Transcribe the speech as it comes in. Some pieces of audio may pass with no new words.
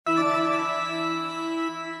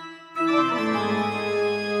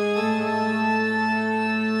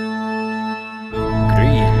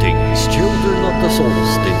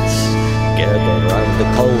solstice. Gather round the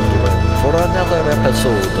cauldron for another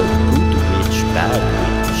episode of Good Witch, Bad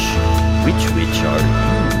Witch. Which witch are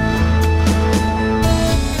you?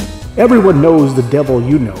 Everyone knows the devil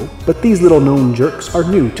you know, but these little known jerks are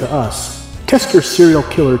new to us. Test your serial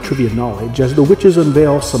killer trivia knowledge as the witches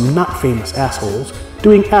unveil some not famous assholes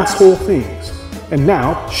doing asshole things. And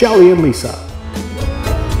now, Shelly and Lisa.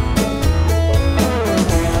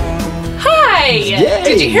 Hi! Yay.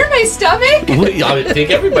 Did you hear my stomach? I think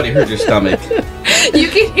everybody heard your stomach. You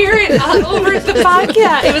can hear it all over the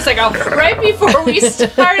podcast. It was like right before we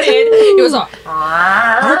started. It was all.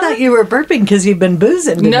 I thought you were burping because you've been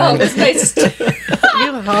boozing tonight. No, it's nice.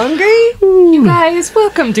 You hungry? You guys,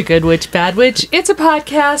 welcome to Good Witch, Bad Witch. It's a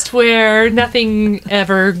podcast where nothing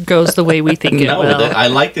ever goes the way we think it will. I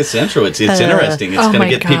like this intro. It's interesting. It's oh going my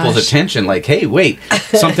to get people's gosh. attention. Like, hey, wait,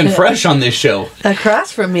 something fresh on this show.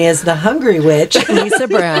 Across from me is the hungry witch, Lisa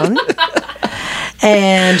Brown.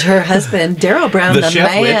 And her husband, Daryl Brown, The the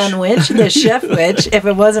chef man witch, the chef witch. If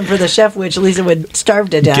it wasn't for the chef witch, Lisa would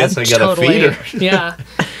starve to death. Guess I got to feed her. Yeah.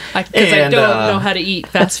 Because I And, don't know how to eat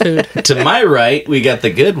fast food. To my right, we got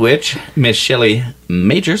the good witch, Miss Shelley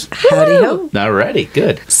Majors. Howdy ho. Alrighty,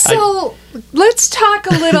 good. So let's talk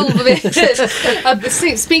a little bit.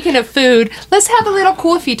 Speaking of food, let's have a little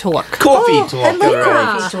coffee talk. Coffee Oh, talk. I like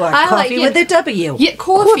alright. coffee talk. I like Coffee it. with a W. Yeah,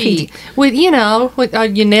 coffee. With, with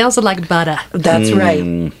your nails are like butter. That's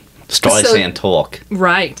right. Streisand talk.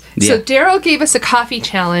 Right. Yeah. So Daryl gave us a coffee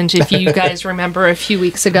challenge, if you guys remember, a few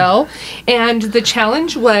weeks ago. And the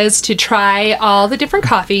challenge was to try all the different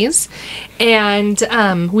coffees. And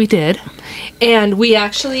we did. And we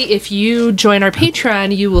actually, if you join our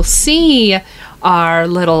Patreon, you will see our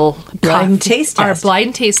little Blind taste our test.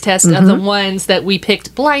 blind taste test of the ones that we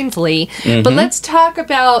picked blindly. But let's talk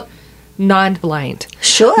about non-blind.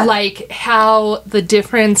 Sure. Like how the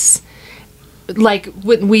difference, like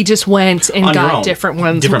when we just went and On your got own. different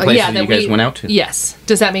ones. Different places that you guys went out to. Yes.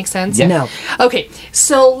 Does that make sense? Yeah. No. Okay.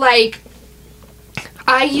 So like,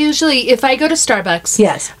 I usually, if I go to Starbucks,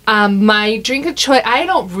 Yes. my drink of choice, I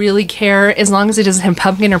don't really care as long as it doesn't have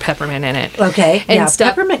pumpkin or peppermint in it. Okay. And yeah.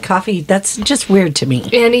 stuff. Peppermint coffee, that's just weird to me.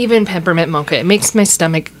 And even peppermint mocha. It makes my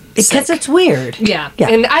stomach Because sick. it's weird. Yeah. Yeah.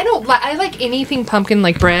 And I don't I like anything pumpkin,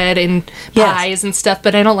 like bread and Yes. pies and stuff,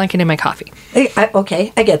 but I don't like it in my coffee.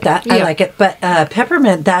 Okay, I get that. I Yeah. like it. But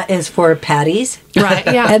peppermint, that is for patties. Right.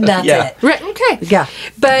 Yeah. And that's Yeah. it. Right. Okay. Yeah.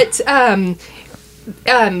 But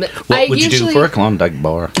What I would you usually do for a Klondike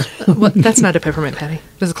bar? well, that's not a peppermint patty.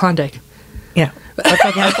 It's a Klondike. Yeah. I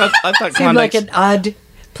thought Seemed like Klondike's... an odd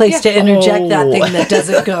place to interject that Oh. thing that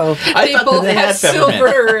doesn't go. They both they have had peppermint.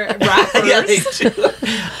 silver wrappers. Yeah, they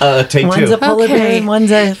do. Take One's two. a polar bear Okay. and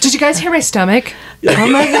one's a... Did you guys hear my stomach? Oh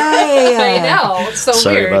my God. I know. It's so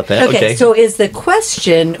Sorry weird. about that. Okay, so is the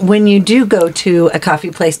question, when you do go to a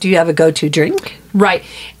coffee place, do you have a go-to drink? Right.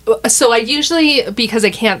 So I usually, because I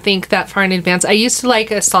can't think that far in advance, I used to like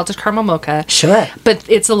a salted caramel mocha. Sure. But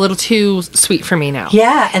it's a little too sweet for me now.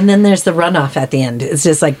 Yeah, and then there's the runoff at the end. It's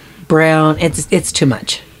just like brown. It's too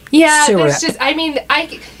much. Yeah, Syrup. there's just, I mean,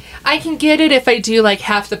 I can get it if I do like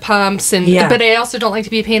half the pumps, and Yeah. but I also don't like to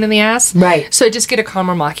be a pain in the ass. Right. So I just get a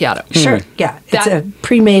caramel macchiato. Sure. Yeah, it's That- a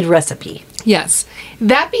pre-made recipe. Yes.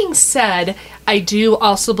 That being said, I do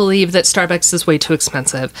also believe that Starbucks is way too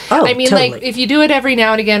expensive. Oh, I mean, totally. like, if you do it every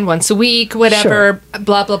now and again, once a week, whatever,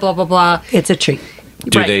 blah, blah, blah, blah, blah. It's a treat.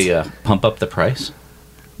 Do Right. they pump up the price?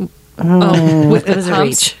 Oh, with It was the a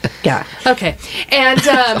pumps. reach. Yeah, Okay. And,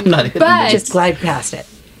 not hitting but just glide past it.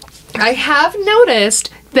 I have noticed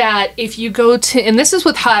that if you go to, and this is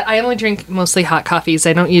with hot, I only drink mostly hot coffees.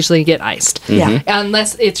 I don't usually get iced. Yeah,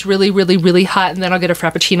 Unless it's really, really, really hot, and then I'll get a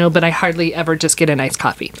Frappuccino, but I hardly ever just get an iced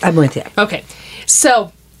coffee. I'm with you. Okay.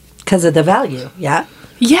 So, Because of the value, yeah.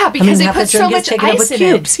 yeah, because half they the put so drink is much taken up ice with in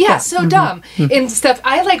cubes. it. Yeah, Yeah. so dumb. And stuff.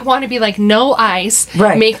 I like want to be like no ice.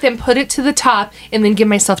 Right. Make them put it to the top and then give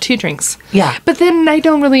myself 2 drinks. Yeah. But then I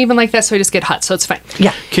don't really even like that, so I just get hot, so it's fine.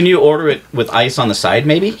 Yeah. Can you order it with ice on the side,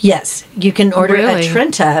 maybe? Yes, you can order Really? a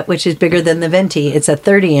Trenta, which is bigger than the Venti. It's a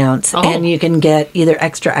 30 ounce, Oh. and you can get either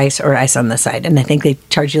extra ice or ice on the side. And I think they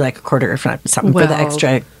charge you like a quarter or something for the Well,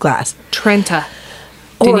 extra glass. Trenta.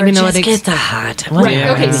 Didn't Or even know just it get the hot. Right.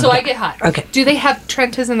 Yeah. Okay, so I get hot. Okay. Do they have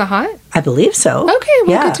Trentas in the hot? I believe so. Okay,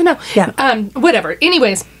 well, Yeah. good to know. Yeah. Whatever.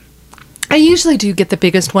 Anyways, I usually do get the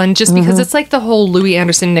biggest one just because it's like the whole Louis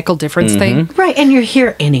Anderson nickel difference thing. Right, and you're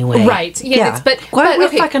here anyway. Right, yeah, it's- but- why but, are we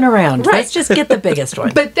okay. fucking around? Right. Let's just get the biggest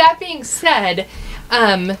one. But that being said,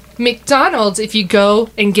 McDonald's, if you go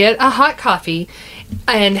and get a hot coffee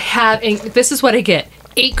and this is what I get: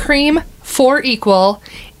 8 cream, 4 equal,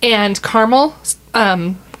 and caramel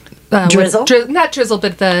Drizzle? Not drizzle,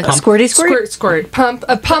 but the Squirty squirt? squirt.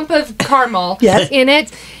 A pump of caramel Yes. in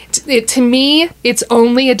it. To me, it's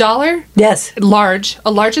only $1. Yes. Large.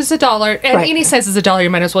 A large is $1. And Right. any size is $1. You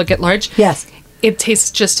might as well get large. Yes. It tastes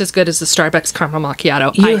just as good as the Starbucks caramel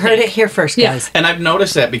macchiato. You heard it here first, Yeah. guys. And I've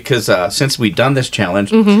noticed that because since we've done this challenge,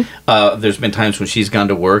 there's been times when she's gone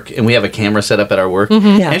to work and we have a camera set up at our work,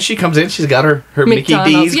 Yeah. and she comes in, she's got her Mickey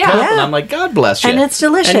McDonald's, D's yeah. cup, and Yeah. I'm like, God bless you. And it's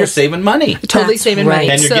delicious. And you're saving money. Totally That's saving right. money.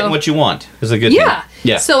 And you're So- getting what you want. Is a good Yeah. thing.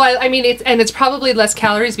 Yeah. So I mean, it's probably less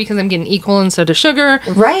calories because I'm getting equal instead of sugar.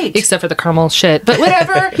 Right. Except for the caramel shit, but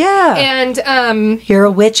whatever. Yeah. And You're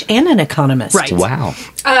a witch and an economist. Right. Wow.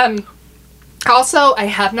 also, I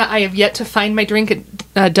have yet to find my drink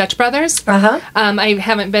at Dutch Brothers. Uh-huh. I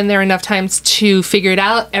haven't been there enough times to figure it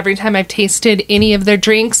out. Every time I've tasted any of their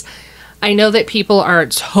drinks, I know that people are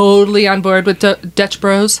totally on board with Dutch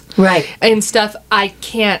Bros. Right. And stuff. I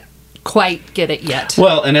can't quite get it yet.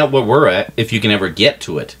 Well, and at where we're at, if you can ever get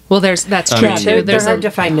to it. Well, that's true mean, too. They're There's hard to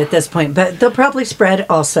find at this point, but they'll probably spread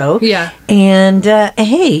also. Yeah. And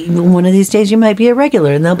hey, one of these days you might be a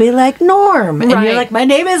regular, and they'll be like Norm, and Right. you're like, my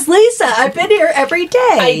name is Lisa. I've been here every day.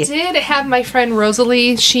 I did have my friend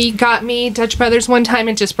Rosalie. She got me Dutch Brothers one time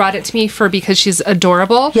and just brought it to me because she's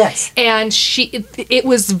adorable. Yes. And it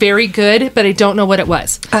was very good, but I don't know what it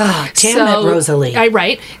was. Oh, damn it, Rosalie.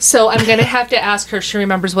 Right. So I'm gonna have to ask her if she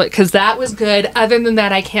remembers because that was good. Other than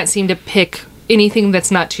that, I can't seem to pick anything that's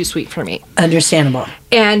not too sweet for me. Understandable.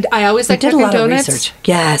 And I always I like did a Dunkin' lot of Donuts. research.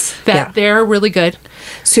 Yes. That they're really good.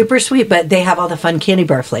 Super sweet, but they have all the fun candy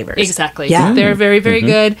bar flavors. Exactly. Yeah. They're very, very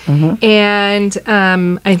good. And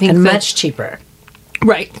I think And that- much cheaper.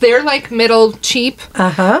 Right. They're like middle cheap.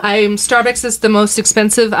 Uh-huh. Starbucks is the most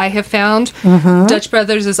expensive I have found. Dutch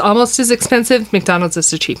Brothers is almost as expensive. McDonald's is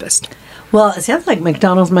the cheapest. Well, it sounds like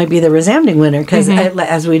McDonald's might be the resounding winner because,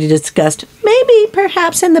 as we discussed, maybe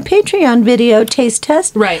perhaps in the Patreon video taste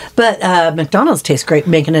test. Right. But McDonald's tastes great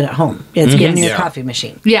making it at home. It's getting your Yeah. coffee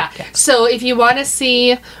machine. Yeah. So if you want to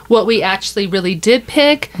see what we actually really did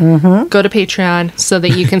pick, go to Patreon so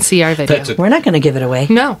that you can see our video. That's a- We're not going to give it away.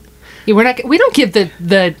 No. We're not. We don't give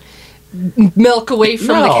the milk away from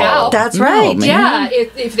the No. cow. That's No, right. man. yeah.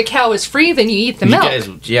 If the cow is free, then you eat the You milk. guys,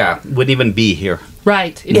 wouldn't even be here.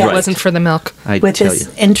 Right. If Yeah. it wasn't for the milk. I With tell this you.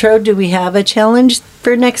 intro, do we have a challenge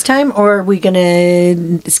for next time, or are we going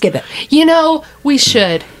to skip it? You know, we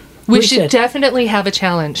should. We We should should. definitely have a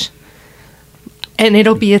challenge. And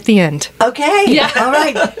it'll be at the end. Okay. Yeah. All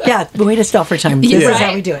right. Yeah. Way to stall for time. This is Right.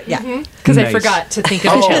 how we do it. Yeah. Because I Nice. forgot to think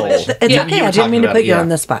of a Oh. challenge. It's Yeah. okay. You were I didn't mean to talking put about- you yeah. on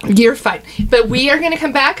the spot. You're fine. But we are going to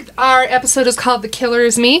come back. Our episode is called The Killer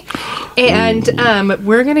Is Me. And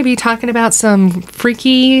we're going to be talking about some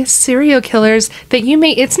freaky serial killers that you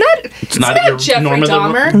may... It's not your Jeffrey norm of the-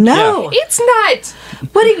 Dahmer. No. It's not.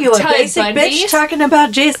 What are you, a Ted basic Bundy? bitch talking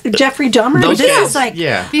about Jeffrey Dahmer? Those This guys, is like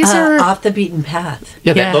yeah. These are off the beaten path.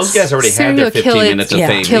 Yeah, Yes. those guys already had serial their 15 killers- minutes of yeah.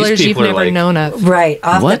 fame. killers These you've people are never like, known of. Right,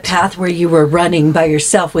 off What? the path where you were running by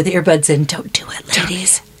yourself with earbuds in. Don't do it,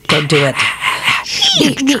 ladies. Don't do it.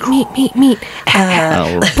 Meat.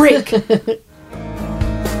 Oh. Break.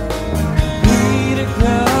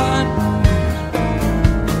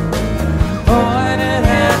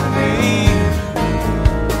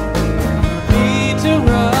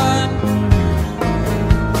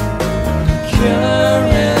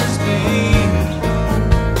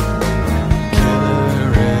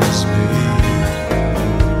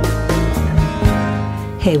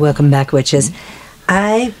 Hey, welcome back, witches.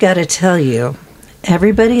 I've got to tell you,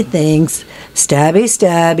 everybody thinks stabby,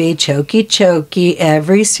 stabby, chokey, chokey.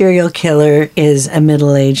 Every serial killer is a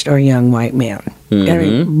middle-aged or young white man.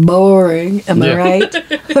 Very boring. Am I Yeah. right?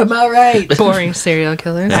 Am I right? Boring serial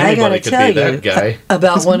killers. I gotta Anybody could tell be you that guy.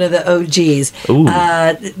 about one of the OGs, Ooh.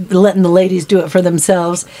 letting the ladies do it for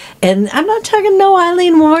themselves. And I'm not talking no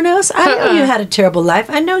Eileen Warnos. I know you had a terrible life.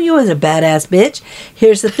 I know you was a badass bitch.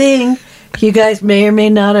 Here's the thing: you guys may or may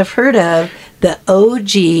not have heard of the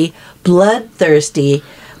OG bloodthirsty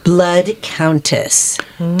Blood Countess.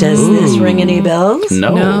 Does this ring any bells?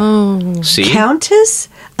 No. See? Countess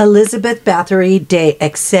Elizabeth Bathory de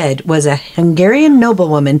Exed was a Hungarian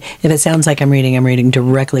noblewoman. If it sounds like I'm reading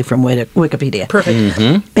directly from Wikipedia.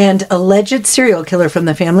 Perfect. And alleged serial killer from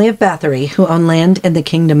the family of Bathory, who owned land in the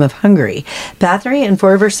Kingdom of Hungary. Bathory and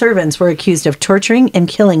 4 of her servants were accused of torturing and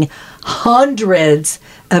killing hundreds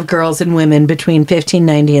of girls and women between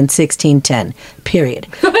 1590 and 1610. Period.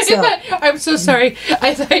 So, I'm so sorry.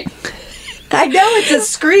 I thought... I know it's a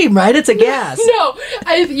scream, right? It's a gas. No,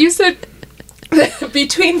 you said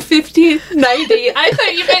Between 50 and 90. I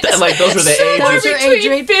thought you meant Like, those are the somewhere ages.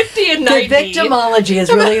 between 50 and 90. The victimology is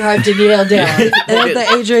really hard to nail down.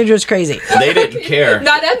 The age range was crazy. They didn't care.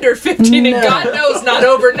 Not under 15, and God knows not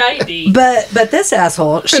over 90. But this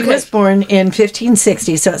asshole, she was born in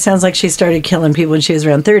 1560, so it sounds like she started killing people when she was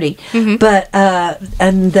around 30. But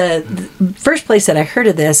and the first place that I heard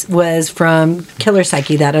of this was from Killer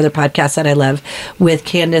Psyche, that other podcast that I love, with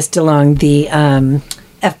Candace DeLong, the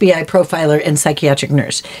FBI profiler and psychiatric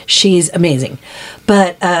nurse. She's amazing.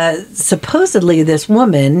 But supposedly this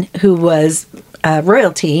woman who was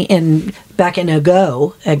royalty back in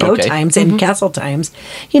ago Okay. times and castle times,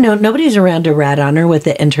 nobody's around to rat on her with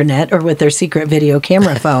the internet or with their secret video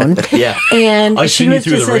camera phone. Yeah. And I she seen you was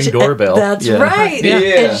through just the Ring such doorbell. That's Yeah. right. Yeah.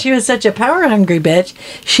 And she was such a power hungry bitch.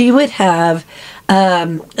 She would have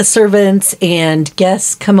servants and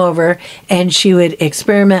guests come over, and she would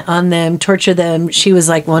experiment on them, torture them. She was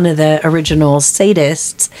like one of the original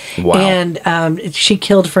sadists. Wow. And she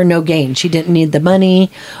killed for no gain. She didn't need the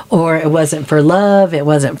money, or it wasn't for love, it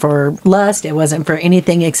wasn't for lust, it wasn't for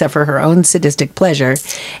anything except for her own sadistic pleasure.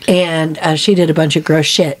 And she did a bunch of gross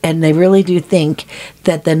shit. And they really do think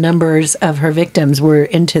that the numbers of her victims were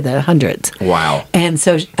into the hundreds. Wow. And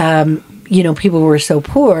so, people were so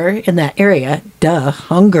poor in that area.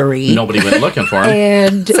 Hungary. Nobody went looking for him.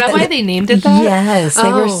 And Is that why they named it that? yes,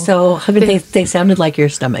 they were Oh. so hungry. They sounded like your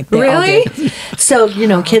stomach. They all Really? did. So,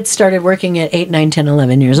 kids started working at 8, 9, 10,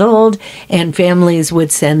 11 years old, and families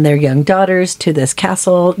would send their young daughters to this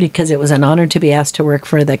castle because it was an honor to be asked to work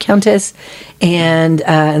for the countess. And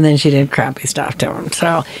then she did crappy stuff to them.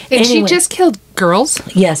 So, And she anyway, just killed girls?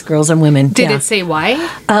 yes, girls and women. Did yeah. it say why?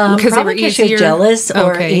 Probably because she was jealous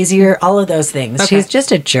or Okay. easier, all of those things. Okay. She's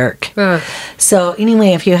just a jerk. Ugh. So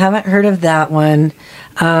anyway, if you haven't heard of that one,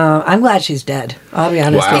 I'm glad she's dead. I'll be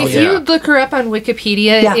honest Wow. with If you. you look her up on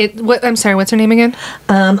Wikipedia, Yeah. I'm sorry, what's her name again?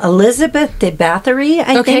 Elizabeth de Bathory,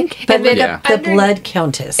 I Okay, think. But and then look up the under- Blood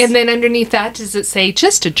Countess. And then underneath that, does it say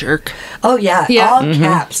just a jerk? oh yeah, Yeah. all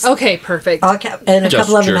caps. Okay, perfect. All cap, and a Just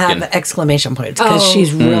couple of them jerking. have exclamation points because Oh.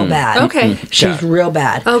 she's real bad. Okay. she's real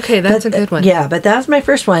bad. Okay, that's But, a good one. Yeah, but that was my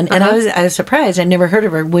first one, and I was surprised. I never heard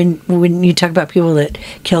of her. When you talk about people that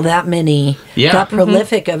kill that many, Yeah. that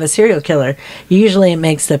prolific of a serial killer, usually it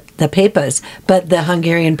makes the papers, but the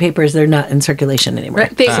Hungarian papers, they're not in circulation anymore.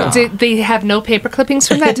 Right, they have no paper clippings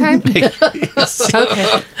from that time?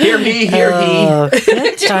 Okay. Hear me, hear he. Oh,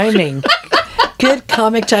 good timing. Good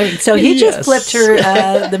comic timing. So he just Yes. flipped her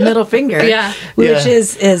the middle finger, Yeah. which Yeah.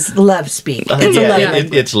 is love speak. It's a love Yeah,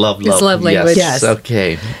 language. it's love. It's love language. Yes.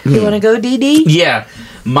 Okay. You want to go, Dee Dee? Yeah,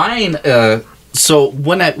 mine. So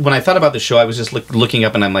when I thought about the show, I was just looking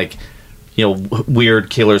up, and I'm like, weird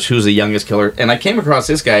killers. Who's the youngest killer? And I came across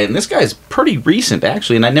this guy, and this guy's pretty recent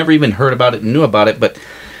actually, and I never even heard about it and knew about it. But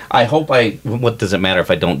I hope what does it matter if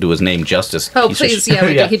I don't do his name justice? Oh, Piece of please,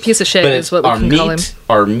 shit. yeah, piece of shit But is what we can call him.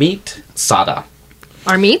 Armeet Sada.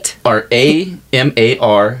 Armeet?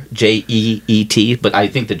 Ramarjeet, but I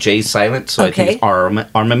think the J's silent, so I think Okay.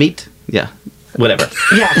 it's Armameet. Yeah, whatever.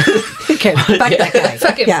 Yeah. Okay. Fuck that guy.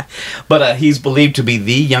 Fuck him. Yeah. But he's believed to be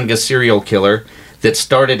the youngest serial killer that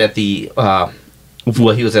started at he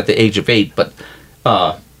was at the age of 8, but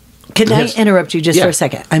Can I Yes. interrupt you just Yeah. for a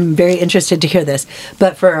second? I'm very interested to hear this.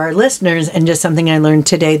 But for our listeners, and just something I learned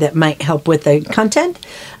today that might help with the content,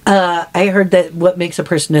 I heard that what makes a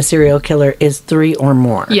person a serial killer is 3 or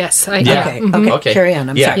more. Yes, I Yeah. Okay. Okay. Carry on.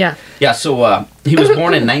 I'm yeah. sorry. Yeah. Yeah, so he was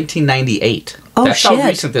born in 1998. Oh, That's how shit.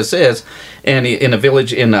 recent this is. And in a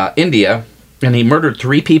village in India, and he murdered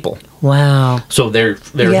 3 people. Wow. So there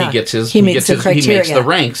Yeah. he gets his He makes the he makes criteria. the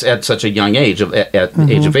ranks at such a young age at the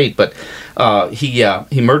age of 8. But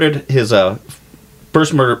he murdered his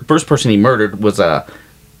first person he murdered was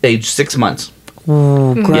age 6 months.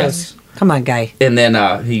 Ooh, gross. Yes. Come on, guy. And then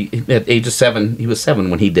he at age of 7, he was 7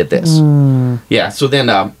 when he did this. Yeah. So then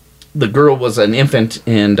the girl was an infant,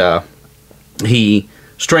 and he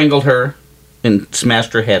strangled her and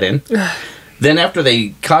smashed her head in. Then after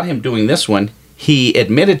they caught him doing this one, he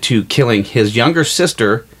admitted to killing his younger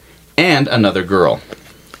sister and another girl.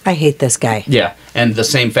 I hate this guy. Yeah, and the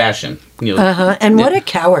same fashion. And what a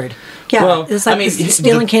coward. Yeah, Well, it's like I mean,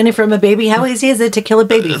 stealing candy from a baby. How easy is it to kill a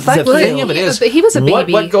baby? Fuck the you. thing of it is, But he was a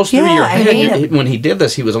baby. What goes through Yeah, your I head hate him. when he did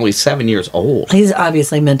this? He was only 7 years old. He's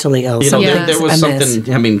obviously mentally ill. You know, Yeah. there was Something's amiss.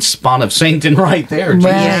 something. I mean, spawn of Satan right there.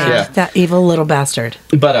 Jesus. Right. Yeah. That evil little bastard.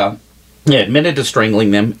 But admitted to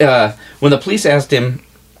strangling them. When the police asked him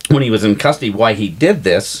when he was in custody why he did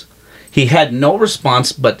this, he had no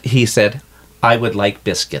response. But he said, "I would like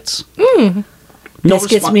biscuits." No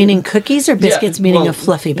Biscuits respon- meaning cookies or biscuits meaning well- a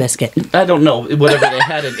fluffy biscuit? I don't know, whatever they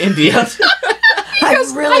had in India. I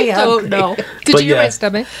really I don't know. Did But you hear yeah. my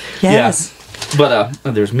stomach? Yes. Yeah. But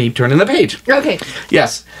there's me turning the page. Okay.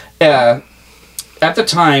 Yes. At the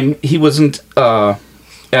time, he wasn't at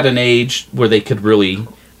an age where they could really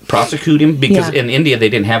prosecute him because Yeah. in India they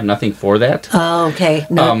didn't have nothing for that. Oh, okay.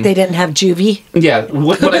 No, they didn't have juvie. Yeah.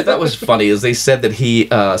 What I thought was funny is they said that he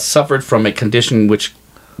suffered from a condition which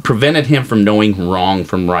prevented him from knowing wrong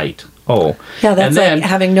from right. Oh. Yeah, that's And then, like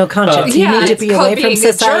having no conscience. You yeah, need to it's be called away from being a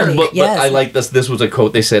jerk. society. But Yes. I like this. This was a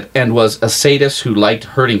quote they said, and was a sadist who liked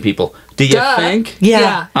hurting people. Do you Duh. think?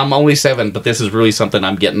 Yeah. I'm only 7, but this is really something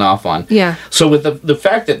I'm getting off on. Yeah. So with the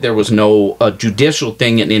fact that there was no judicial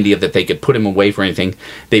thing in India that they could put him away for anything,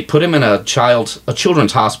 they put him in a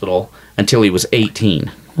children's hospital until he was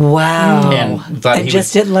 18. Wow. And thought And he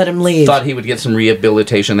just was- didn't let him leave. Thought he would get some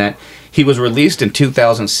rehabilitation. That he was released in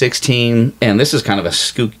 2016, and this is kind of a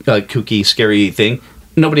kooky, scary thing.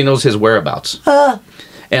 Nobody knows his whereabouts.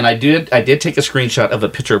 And I did take a screenshot of a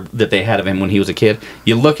picture that they had of him when he was a kid.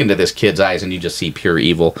 You look into this kid's eyes and you just see pure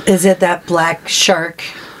evil. Is it that black shark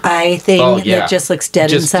eye thing that just looks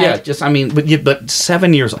dead inside? Yeah, but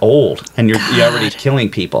 7 years old and you're already killing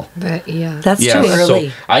people. But yeah. That's Yeah, too early.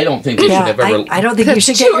 so I don't think they should Yeah, have ever. I don't think you That's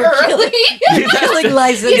should too get your early. killing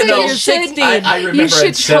license You know, when you you're should- 16. I remember should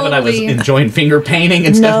at 7 I was totally- enjoying finger painting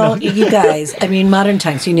and No, stuff. you guys. I mean, modern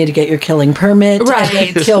times, you need to get your killing permit. Right.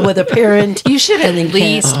 And then kill with a parent. You should at and then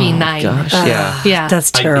least be 9. Gosh, yeah. Yeah. That's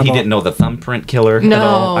He terrible. didn't know the thumbprint killer at No.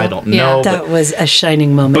 all. I don't Yeah. know. That was a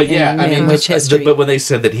shining moment But yeah, I mean, witch history. but when they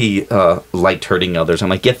said that he liked hurting others, I'm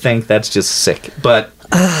like, you think that's just sick? But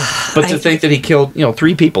to think that he killed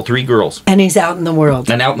 3 people, 3 girls, and he's out in the world.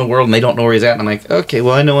 and out in the world, and they don't know where he's at, and I'm like, okay,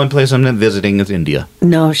 well, I know one place I'm not visiting is India.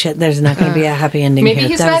 No shit, there's not going to be a happy ending Maybe here.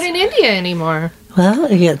 he's That not is- in India anymore.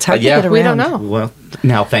 Well, yeah, it's hard Yeah. to get around. We don't know. Well,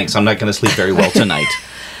 now thanks. I'm not going to sleep very well tonight.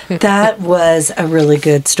 That was a really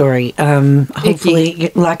good story.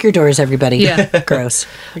 Hopefully, lock your doors, everybody. Yeah. Gross.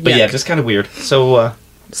 But yeah, just kind of weird. So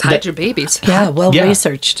Just hide your babies. Yeah, well Yeah.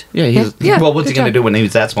 researched. yeah, he's Yeah, well. What's he good going to job. do when he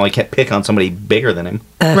was that small? He can't pick on somebody bigger than him.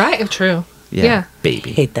 Right, true. Yeah.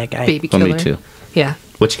 baby. Hate that guy. Baby Well, killer. me too. Yeah.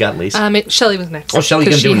 What you got, Lisa? Shelley was next. Oh, Shelley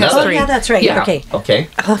 'Cause gonna do she has another? Oh, 3. yeah, that's right. Yeah. Okay. Okay.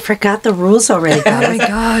 Oh, I forgot the rules already, Oh my guys.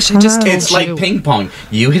 gosh, I just told It's you. like ping pong.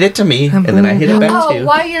 You hit it to me, and then I hit it back to Oh, you.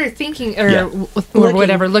 while you're thinking or, Yeah. or Looking.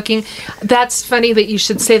 whatever, looking, that's funny that you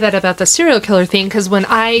should say that about the serial killer thing because when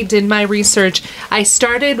I did my research, I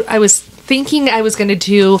was thinking I was going to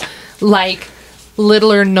do like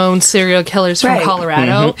littler known serial killers from Right.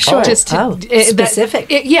 Colorado. Sure. Just to, Oh, specific.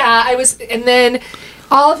 yeah, I was, and then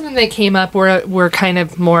all of them that came up were kind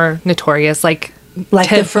of more notorious, like Like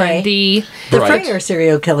Ted the Fray. Bundy. The Right. Frey are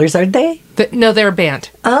serial killers, aren't they? No, they're banned.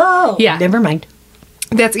 Oh, Yeah. Never mind.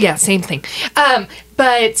 That's same thing.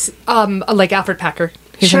 But like Alfred Packer,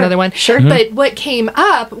 he's Sure, another one. sure. But what came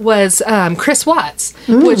up was Chris Watts,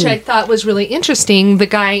 which I thought was really interesting. The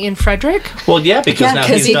guy in Frederick. Well, yeah, because Yeah, now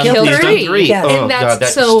 'cause he's he done, killed he's done 3. 3. Yeah. Oh, And that's God, that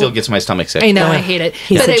so- still gets my stomach sick. I know, I Ugh, hate it.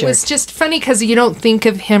 he's But a it jerk. was just funny because you don't think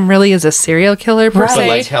of him really as a serial killer per Right. But se.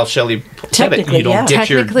 like how Shelley said it, Technically, you don't yeah. get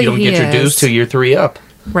your Technically, you don't he get your dues is. till you're 3 up.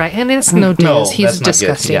 Right, and it's no dues. No, He's that's not good,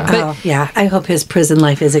 disgusting. yeah. But Oh, yeah. I hope his prison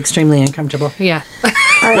life is extremely uncomfortable. yeah.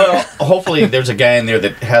 Well, hopefully there's a guy in there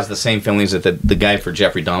that has the same feelings that the guy for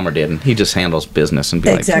Jeffrey Dahmer did, and he just handles business and be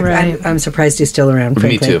Exactly. Right. I'm surprised he's still around. like,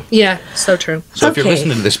 me frankly. too. Yeah, so true. So if you're Okay.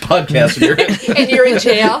 listening to this podcast, and you're, And you're in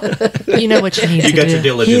jail, you know what you need you to got do. your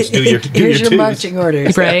diligence, do your Here's your dues. marching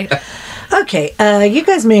orders. Right? Okay, you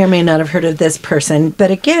guys may or may not have heard of this person,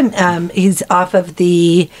 but again, he's off of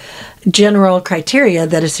the general criteria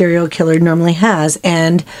that a serial killer normally has,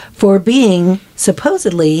 and for being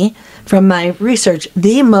supposedly, from my research,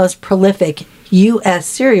 the most prolific U.S.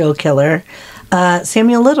 serial killer,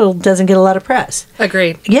 Samuel Little doesn't get a lot of press.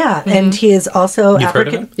 Agreed. Yeah, and he is also You've heard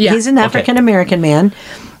of African. him? Yeah. He's an Okay. African American man.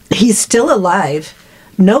 He's still alive.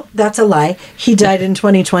 Nope, that's a lie. He died in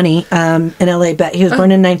 2020 in LA, but he was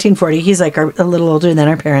born in 1940. He's like a little older than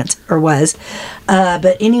our parents, or was.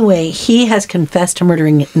 But anyway, he has confessed to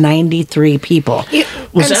murdering 93 people.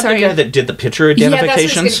 Was I'm that sorry. the guy that did the picture Yeah, that's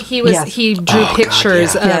identifications? what he was. Yeah. He drew God,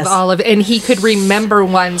 pictures yeah. of Yes. all of, and he could remember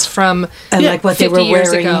ones from And like what they 50 were years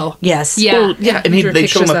wearing. ago. Yes. Yeah, Well, yeah, and drew they'd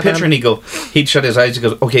show him pictures a of picture, them. and he'd shut his eyes and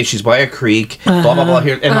go, "Okay, she's by a creek, blah blah blah."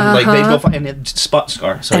 Here, and I'm like, they'd go find and it's spot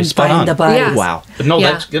scar, so And he's spot find on. the bodies. Yeah. Wow, but no,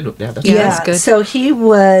 Yeah. that's good. Yeah, that's Yeah. good. Yeah, that's good. so he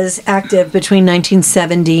was active between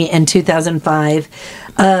 1970 and 2005.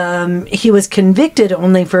 He was convicted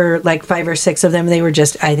only for like 5 or 6 of them. They were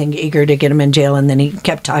just, I think, eager to get him in jail, and then he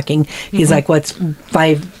kept talking. He's like, "What's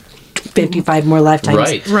 55 more lifetimes?"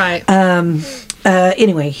 Right. Right.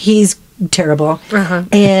 Anyway, he's terrible.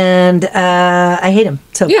 And I hate him.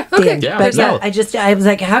 So Yeah, okay. damn. Yeah, But no. I was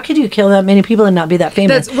like, how could you kill that many people and not be that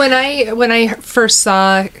famous? That's when I first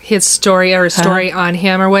saw his story or a story on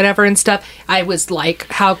him or whatever and stuff. I was like,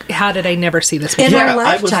 how did I never see this in before? our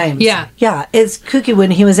I was- lifetimes. Yeah. Yeah. It's kooky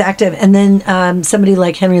when he was active. And then somebody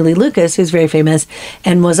like Henry Lee Lucas, who's very famous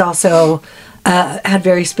and was also had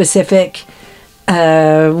very specific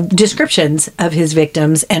descriptions of his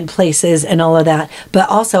victims and places and all of that, but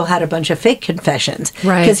also had a bunch of fake confessions.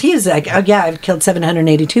 Right. Because he's like, oh, yeah, I've killed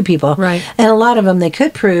 782 people. Right. And a lot of them they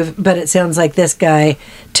could prove, but it sounds like this guy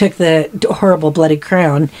took the horrible bloody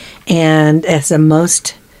crown and has the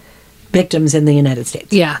most victims in the United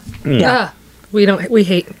States. Yeah. Yeah. We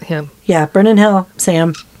hate him. Yeah, burn in hell,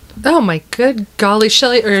 Sam. Oh my good golly,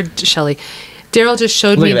 Shelley. Daryl just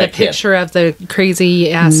showed Look me at the that kid. picture of the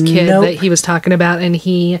crazy ass kid Nope. that he was talking about, and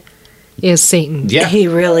he is Satan. Yeah. He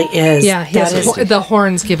really is. Yeah, that his, is the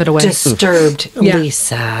horns give it away. disturbed, Yeah.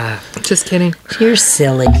 Lisa. Just kidding. You're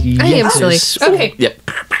silly. I am silly. Okay. Yep.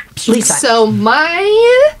 Lisa. So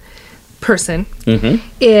my person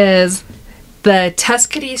is the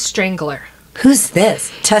Tuscany Strangler. Who's this?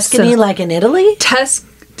 Tuscany So- like in Italy?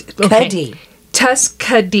 Tuscany.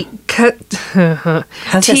 Tuscany.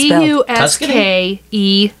 How's that spelled? Tuskegee.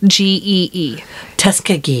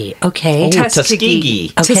 Tuskegee. Okay.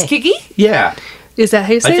 Tuskegee. Okay. Tuskegee? Yeah. Is that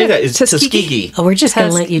how you say I think it? that is Tuskegee. Oh, we're just going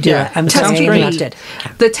to let you do yeah. it. I'm sorry I Tuskegee. interrupted.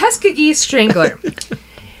 The Tuskegee Strangler.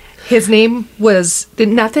 His name was,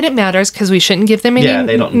 not that it matters because we shouldn't give them any Yeah,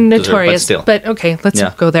 they don't deserve it, but notorious, still. but okay, let's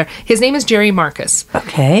Yeah. go there. His name is Jerry Marcus.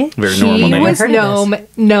 Okay. Very normal He name. was Heard of this.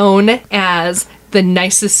 known as the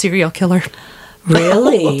nicest serial killer.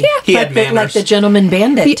 Really? He like had the, like manners. the gentleman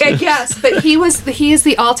bandit. Yes, but he is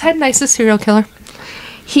the all-time nicest serial killer.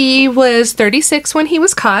 He was 36 when he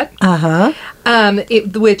was caught, Uh-huh.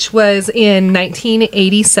 which was in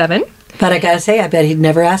 1987. But I got to say, I bet he'd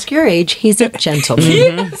never ask your age. He's a gentleman.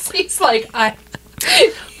 Yes, he's like, I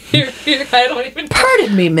don't even.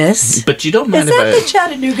 Pardon me, miss. But you don't Is mind that the if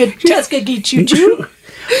Chattanooga Tuskegee Choo-Choo?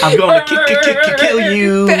 I'm going to kill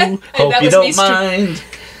you. And Hope that you was don't me mind.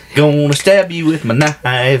 Gonna stab you with my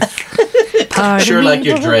knife. Pardon Sure me. like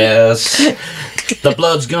your dress. The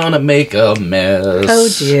blood's gonna make a mess. Oh,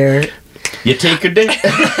 dear. You take her dick.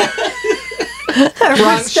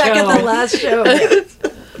 We're stuck at the show. last show.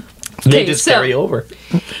 They just so- carry over.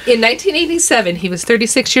 In 1987, he was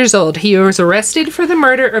 36 years old. He was arrested for the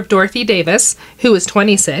murder of Dorothy Davis, who was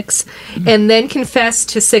 26, and then confessed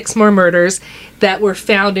to 6 more murders that were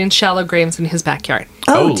found in shallow graves in his backyard.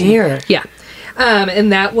 Oh, Oh. dear. Yeah.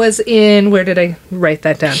 And that was in, where did I write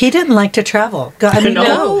that down? He didn't like to travel. I mean,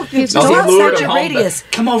 no. he's Go he lured outside him your home to, radius.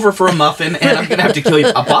 come over for a muffin, and I'm gonna have to kill you.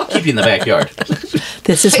 I'll keep you in the backyard.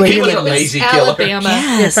 This is where He you was a live. lazy killer. Alabama,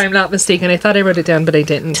 Yes. if I'm not mistaken. I thought I wrote it down, but I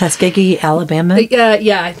didn't. Tuskegee, Alabama.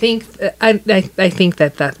 Yeah, I think I think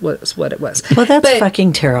that was what it was. Well, that's But-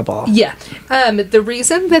 fucking terrible. Yeah. The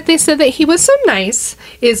reason that they said that he was so nice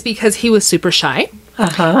is because he was super shy.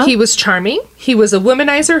 Uh-huh. He was charming. He was a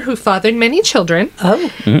womanizer who fathered many children. Oh.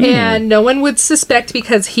 And no one would suspect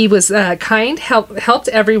because he was kind, helped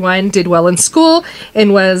everyone, did well in school,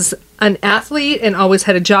 and was an athlete and always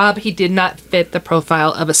had a job. He did not fit the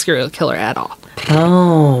profile of a serial killer at all.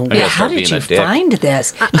 Oh. I gotta How start did being you a dick. find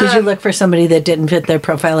this? Did you look for somebody that didn't fit their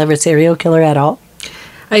profile of a serial killer at all?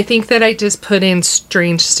 I think that I just put in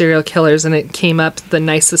strange serial killers and it came up the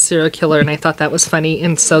nicest serial killer, and I thought that was funny,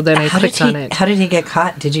 and so then I clicked on it. How did he get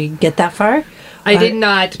caught? Did you get that far? I did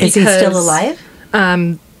not. Is he still because,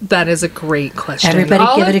 alive? That is a great question. Everybody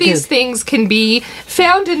All give of it a these goog. things can be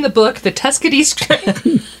found in the book, The Tuskegee Strangler.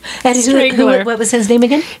 And Strangler. what was his name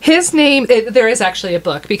again? His name, there is actually a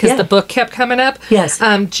book because Yeah. the book kept coming up. Yes.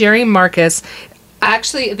 Jerry Marcus.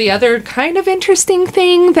 Actually, the other kind of interesting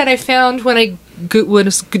thing that I found when I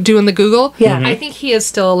was doing the Google, Yeah. Mhm. I think he is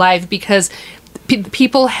still alive because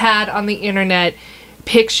people had on the internet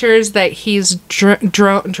pictures that he's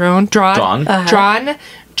drawn,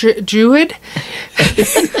 druid.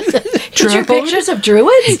 Drew pictures of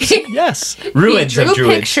druids? Yes. Ruins he of drew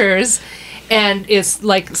druids. pictures and is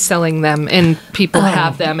like selling them, and people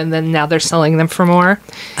have them, and then now they're selling them for more.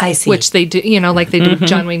 I see. Which they do, like they do with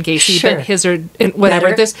John Wayne Gacy, Sure. but his are whatever.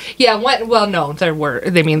 Better? This, yeah. Well, no, there were. I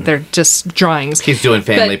mean, they're just drawings. He's doing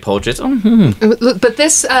family But- portraits. But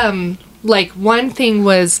this, like one thing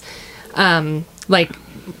was,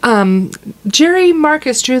 Jerry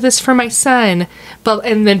Marcus drew this for my son,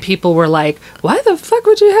 and then people were like, "Why the fuck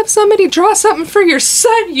would you have somebody draw something for your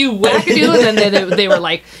son, you wackadoo?" And then they were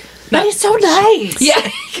like, But he's so nice. Yeah,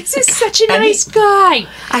 because he's such a nice guy.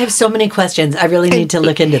 I have so many questions. I really need to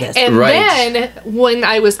look into this. And Right. then when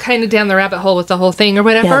I was kind of down the rabbit hole with the whole thing or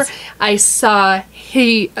whatever, Yes. I saw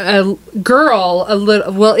a girl,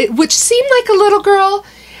 which seemed like a little girl.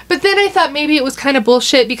 But then I thought maybe it was kind of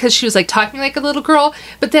bullshit because she was like talking like a little girl.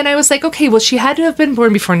 But then I was like, okay, well, she had to have been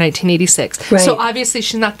born before 1986. Right. So obviously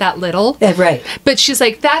she's not that little. Right. But she's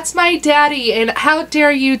like, that's my daddy, and how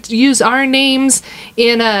dare you use our names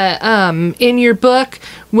in your book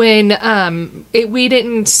when we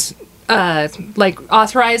didn't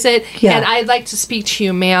authorize it. Yeah. And I'd like to speak to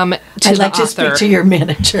you, ma'am. I'd like to speak to your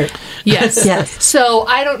manager. Yes. Yes. So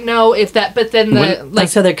I don't know if that, but then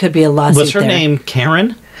So there could be a lawsuit Was her there. name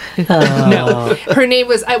Karen? no, her name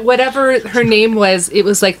was whatever her name was. It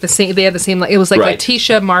was like the same. They had the same. It was like Right.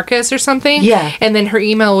 Letitia Marcus or something. Yeah. And then her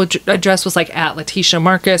email address was like at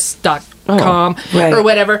LetitiaMarcus.com right. or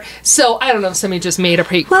whatever. So I don't know if somebody just made a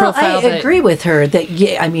Well, profile. I agree with her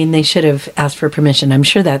that, I mean, they should have asked for permission. I'm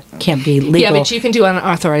sure that can't be legal. Yeah, but you can do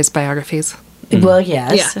unauthorized biographies. Well,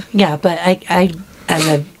 yes. Yeah, but I as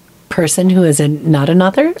a person who is not an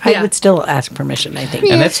author, I Yeah. would still ask permission, I think.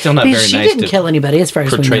 And that's still not Because very she nice didn't to kill anybody as far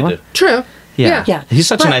as we portray know. the... True. Yeah. Yeah. He's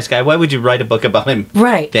such But- a nice guy. Why would you write a book about him?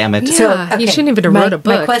 Right. Damn it. Yeah. You shouldn't even have wrote a My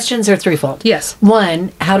book. questions are threefold. Yes.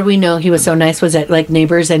 One, how do we know he was so nice? Was it like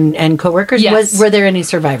neighbors and coworkers? Yes. Were there any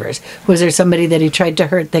survivors? Was there somebody that he tried to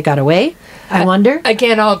hurt that got away? I wonder.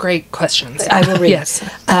 Again, all great questions. I will read. Yes.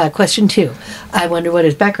 Question 2. I wonder what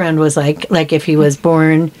his background was like if he was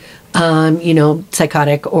born,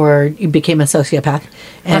 psychotic or you became a sociopath.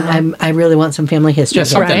 And I really want some family history. Yeah,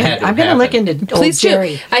 something Right. had to I'm going to look happen. into old Please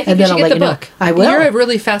Jerry. do. I think and you then should I'll get let the you know. book. I will. You're a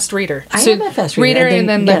really fast reader. I So am a fast reader. and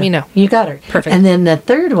then let me know. You got her. Perfect. And then the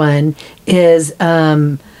third one is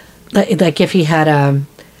like if he had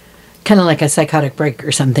kind of like a psychotic break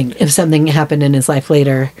or something, if something happened in his life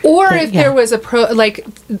later. Or But, if yeah. there was a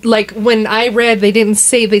like when I read, they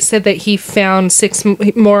said that he found 6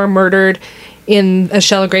 more murdered in a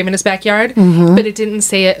shallow grave in his backyard, Mm-hmm. but it didn't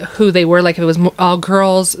say who they were. Like if it was all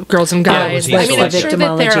girls and Yeah, it guys. was I mean, I'm easy. sure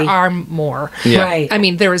that there Victimology. are more. Yeah. Right. I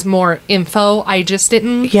mean, there was more info. I just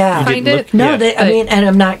didn't Yeah. find You it. didn't No, Yeah. I mean, and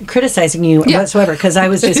I'm not criticizing you Yeah. whatsoever because I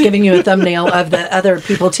was just giving you a thumbnail of the other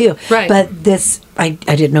people too. Right. But this, I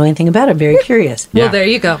didn't know anything about. I'm very curious. Well, Yeah. there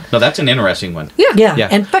you go. No, that's an interesting one. Yeah. Yeah. Yeah.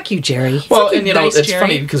 And fuck you, Jerry. Well, Fucking and nice, it's Jerry.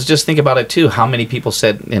 funny because just think about it too. How many people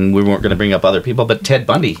said, and we weren't going to bring up other people, but Ted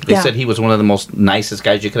Bundy. They Yeah. said he was one of the most nicest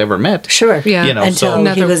guys you could ever met. Sure. Yeah. You know, Until so he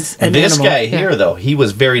Another- was an this animal. guy here, though, he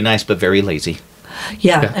was very nice but very lazy.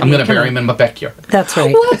 Yeah. I'm going to bury him in my backyard. That's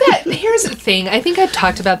right. Well, here's the thing. I think I've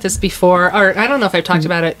talked about this before, or I don't know if I've talked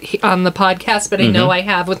about it on the podcast, but I know I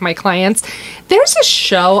have with my clients. There's a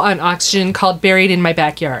show on Oxygen called Buried in My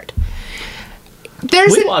Backyard.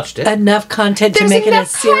 There's We watched it. Enough content to there's make it a enough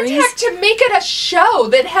series. contact to make it a show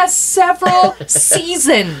that has several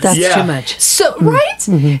seasons. That's Yeah. too much. So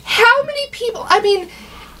right? How many people? I mean,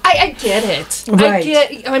 I get it.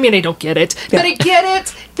 Right. I mean, I don't get it, Yeah. but I get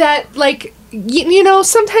it that like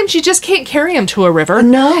sometimes you just can't carry them to a river.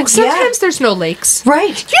 No, Sometimes yeah. there's no lakes. Right.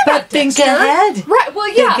 You're But not think Dexter. ahead. Right. Well,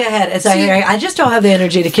 yeah. Think ahead. As So you- I just don't have the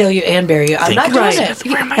energy to kill you and bury you. I'm not doing Right. it.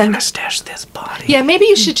 Where am I And going to stash this body? Yeah, maybe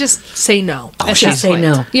you should just say no. at just that say point.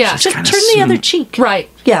 no. Yeah. Just kinda turn the other cheek. Right.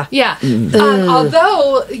 Yeah. Yeah.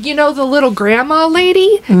 Although, the little grandma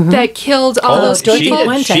lady that killed all Oh, those Dorothy people.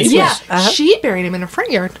 Fuentes, she yeah. was- Uh-huh. She buried him in her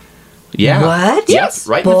front yard. Yeah. What? Yes.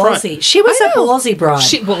 Right in the front. Ballsy. She was I a know. ballsy broad.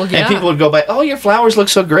 Yeah. And people would go by, oh, your flowers look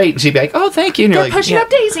so great. And she'd be like, oh, thank you. And you're They're like, pushing up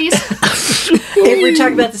daisies. If we're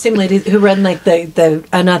talking about the same lady who run like the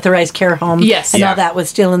unauthorized care home Yes. and Yeah. all that was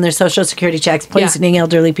stealing their social security checks, poisoning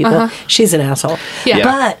elderly people. She's an asshole. Yeah. Yeah.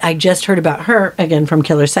 But I just heard about her again from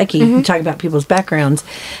Killer Psyche, talking about people's backgrounds.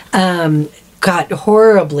 Got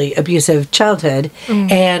horribly abusive childhood,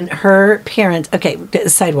 and her parents. Okay,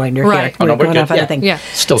 sidewinder Right. here. Oh, no, we're going good. off on Yeah. a thing. Yeah.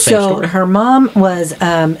 Still same So story. her mom was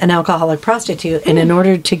an alcoholic prostitute, and in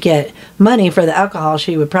order to get money for the alcohol,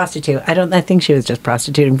 she would prostitute. I think she was just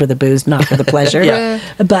prostituting for the booze, not for the pleasure. Yeah.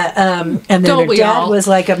 But and then Don't her we dad all? was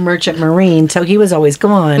like a merchant marine, so he was always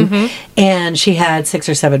gone. And she had 6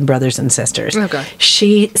 or 7 brothers and sisters. Okay.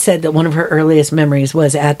 She said that one of her earliest memories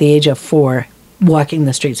was at the age of 4. Walking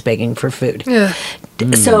the streets begging for food. Yeah.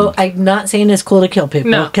 So I'm not saying it's cool to kill people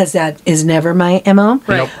No. because that is never my MO.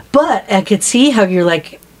 Right. Nope. But I could see how you're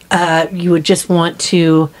like, you would just want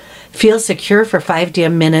to feel secure for 5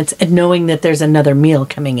 damn minutes and knowing that there's another meal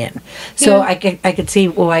coming in. So Yeah. I could see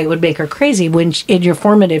why it would make her crazy when in your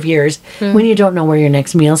formative years, when you don't know where your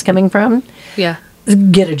next meal's coming from. Yeah.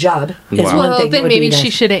 get a job. Is Wow. one Well, thing that then would be maybe nice. she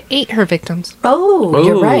should have ate her victims. Oh,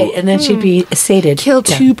 you're Ooh. right. And then she'd be sated. Kill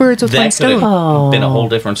two birds with one That could have stone. been a whole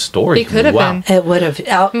different story. It could have Wow. been. It would have.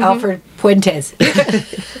 Alfred Puentes.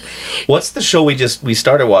 What's the show we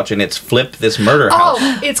started watching? It's Flip This Murder House.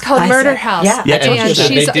 Oh, it's called I Murder said- House. yeah. Yeah, That's what and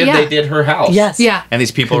she said. they did her house. Yes. Yeah. And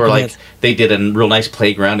these people were like, they did a real nice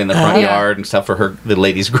playground in the front Yeah. yard and stuff for the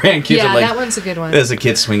lady's grandkids. Yeah, I'm like, that one's a good one. As a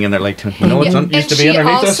kid swinging, they're like, you know what's used to be and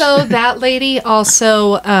underneath she us? also, that lady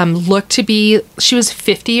also looked to be, she was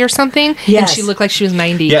 50 or something, and Yes. she looked like she was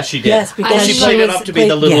 90. Yeah, she did. Yes, because she she played it was- up to be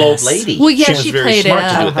the little yes. old lady. Well, yeah, she was she very played it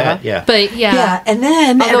smart to do with up. that. Yeah. But yeah. Yeah, and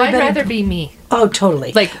then Although I'd everybody. rather be me. Oh,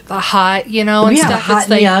 totally. Like the hot, and Yeah, stuff. hot It's and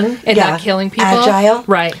like, young. and Yeah. not killing people. Agile.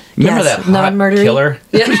 Right. Remember Yes, that hot non-murdering. killer?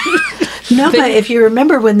 Yeah. No, but if you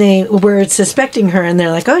remember when they were suspecting her and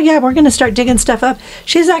they're like, oh, yeah, we're going to start digging stuff up.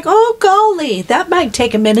 She's like, oh, golly, that might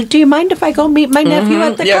take a minute. Do you mind if I go meet my nephew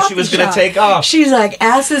at the Yeah, coffee she was gonna shop?" take off. She's like,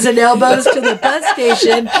 asses and elbows to the bus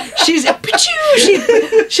station. She's a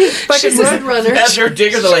she's fucking road runner. As they're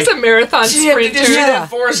digging, they're like, She's a marathon "Did you sprinter. see Yeah. that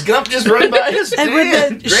Forrest Gump just run by us? And Man, when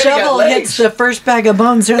the Granny got shovel legs." hits the first bag of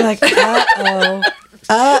bones, they're like,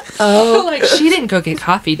 uh-oh. Like, she didn't go get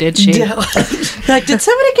coffee, did she? Like, did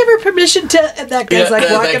somebody give her permission to? And that guy's Yeah, like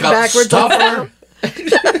that walking guy, backwards. "Stop on her."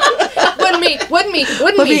 Wouldn't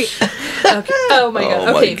me. Okay. Oh my god.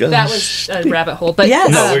 Oh my Okay, that gosh. was a rabbit hole. But Yes.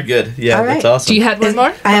 No, we're good. Yeah, All right. that's awesome. do you have one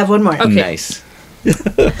more? I have one more. Okay. Nice.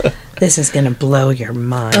 This is gonna blow your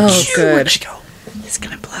mind. Oh, good. Where'd you go? It's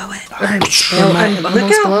gonna blow it. I'm Look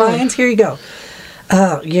almost out, blown. Mines. Here you go.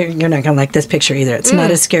 Oh, you're not gonna like this picture either. It's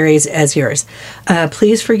not as scary as yours.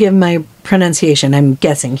 Please forgive my pronunciation. I'm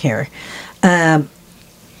guessing here.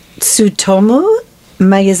 Tsutomu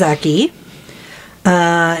Miyazaki.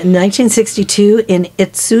 1962 in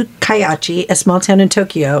Itsukayachi, a small town in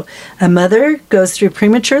Tokyo, a mother goes through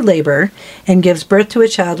premature labor and gives birth to a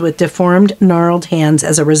child with deformed, gnarled hands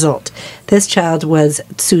as a result. This child was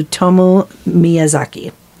Tsutomu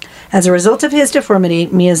Miyazaki. As a result of his deformity,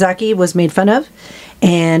 Miyazaki was made fun of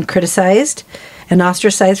and criticized and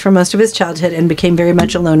ostracized for most of his childhood and became very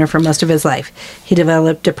much a loner for most of his life. He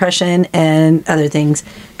developed depression and other things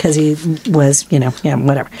because he was,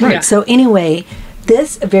 whatever. Right. So anyway,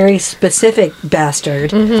 this very specific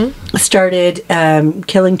bastard started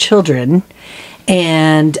killing children.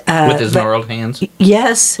 And With his but- gnarled hands.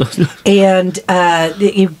 Yes, and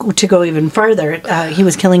to go even farther, he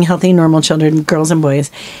was killing healthy, normal children, girls and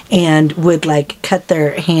boys, and would like cut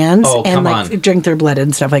their hands Oh, and come like on. drink their blood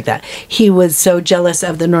and stuff like that. He was so jealous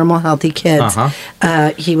of the normal, healthy kids.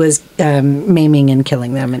 He was maiming and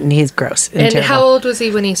killing them, and he's gross. And, And terrible. how old was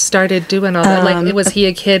he when he started doing all that? Like, was he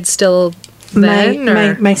a kid still then?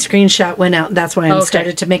 or? my screenshot went out. That's why I Okay.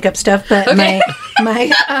 started to make up stuff. But Okay.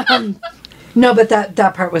 my no, but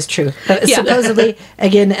that part was true. Yeah. Supposedly,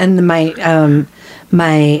 again, and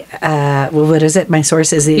what is it? My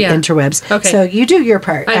source is the Yeah. interwebs. Okay. So you do your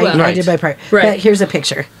part. I will. I did my part. Right. But here's a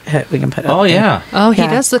picture we can put up. Oh, yeah. Oh, he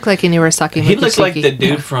Yeah. does look like a Iwasaki. He looks like the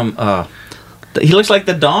dude from, he looks like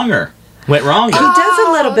the donger. Went wrong. He does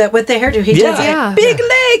a little bit with the hairdo. He does Yeah. like big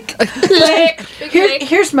leg.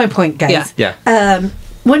 Here's my point, guys. Yeah.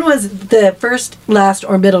 When was the first, last,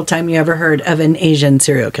 or middle time you ever heard of an Asian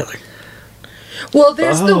serial killer? Well,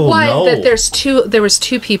 there's the Oh, one no. that there was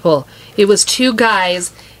two people. It was two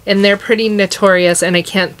guys, and they're pretty notorious, and I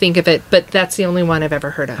can't think of it, but that's the only one I've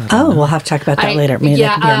ever heard of. Oh, we'll have to talk about that later. Maybe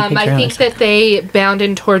that can be on I Patreon or think something. that they bound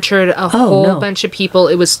and tortured a whole no. bunch of people.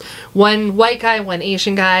 It was one white guy, one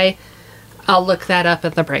Asian guy. I'll look that up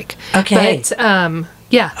at the break. Okay. But,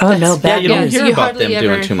 yeah. Oh, no, that's- Yeah, you don't yes, hear you about hardly them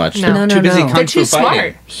doing ever- too much. No. They're No, too busy no. kung They're fu too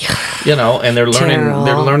fighting. smart. And they're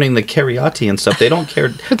Terrible. learning the karate and stuff. They don't care.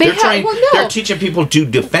 But they they're have- well, no. They're teaching people to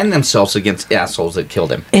defend themselves against assholes that kill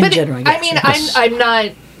them. In But general, I yes. mean, Yes. I'm not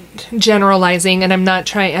generalizing, and I'm not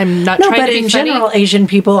trying no, to but be in funny. general, Asian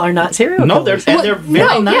people are not serial No, they're killers. they're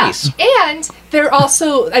very nice. Yeah. And they're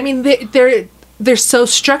also, I mean, they're so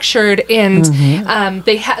structured, and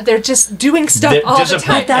they're just doing stuff They're all the disciplined.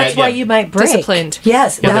 time. But that's Yeah, why yeah. you might break. Disciplined.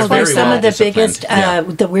 Yes, Yeah, that's they're why very some well of the disciplined. biggest, Yeah.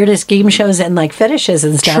 the weirdest game shows and like fetishes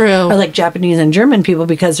and stuff True. are like Japanese and German people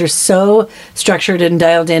because they're so structured and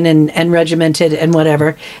dialed in and regimented and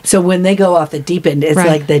whatever. So when they go off the deep end, it's Right.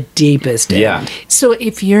 like the deepest. end. Yeah. So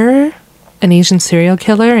if you're an Asian serial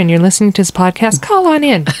killer and you're listening to this podcast, call on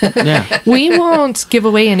in. Yeah. We won't give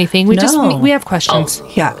away anything. We just No. we have questions.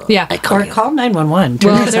 Yeah. Yeah. Or call 911.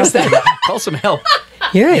 Well, there's that. Call some help.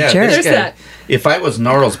 You're a Yeah, jerk. this There's guy- that. If I was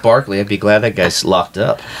Gnarls Barkley, I'd be glad that guy's locked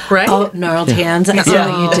up. Right? Oh, gnarled hands. I saw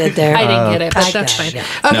what you did there. I didn't get it, but I that's got fine.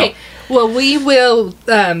 it. Okay. Well, we will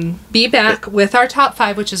be back with our top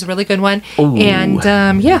 5, which is a really good one. Ooh.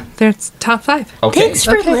 And yeah, there's top 5. Okay. Thanks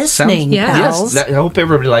for Okay. listening, Yeah. pals. Yes, I hope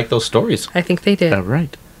everybody liked those stories. I think they did. All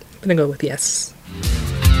right. I'm going to go with yes.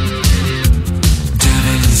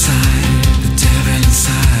 Devil inside, the devil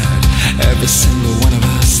inside. Every single one of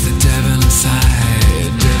us, the devil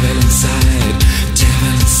inside, devil inside,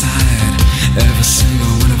 devil inside. Every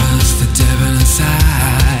single one of us, the devil inside.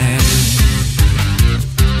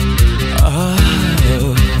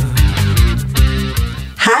 Oh.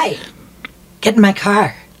 Hi. Get in my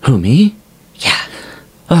car. Who, me?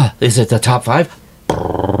 Yeah. Is it the top 5?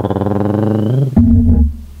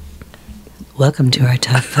 Welcome to our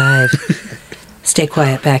top 5. Stay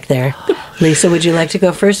quiet back there. Lisa, would you like to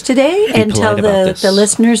go first today and tell polite about this. the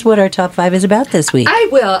listeners what our top 5 is about this week? I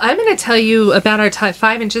will. I'm going to tell you about our top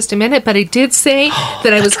 5 in just a minute, but I did say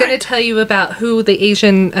that I was going to tell you about who the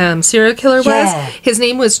Asian serial killer Yeah. was. His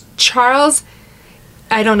name was Charles.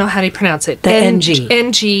 I don't know how to pronounce it. The NG.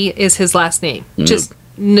 NG is his last name. Just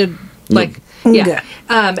like Nga.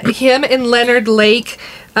 yeah. Him and Leonard Lake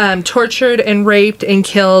tortured and raped and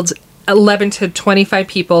killed 11 to 25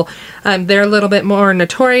 people. They're a little bit more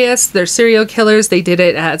notorious. They're serial killers. They did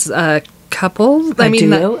it as a couple.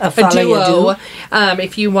 duo? A duo.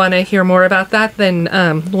 If you want to hear more about that, then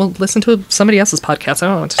we'll listen to somebody else's podcast. I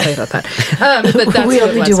don't know what to tell you about that. But that's We what it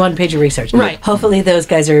only was. do one page of research. Right. Hopefully those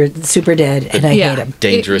guys are super dead and I hate them.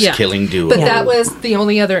 Dangerous Yeah. killing duo. But that was the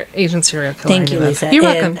only other Asian serial killer. Thank I you, knew of. Lisa. You're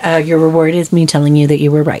And, welcome. your reward is me telling you that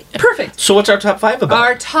you were right. Perfect. So what's our top 5 about?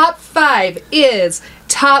 Our top 5 is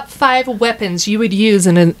top 5 weapons you would use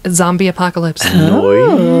in a zombie apocalypse.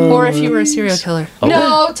 Or if you were a serial killer.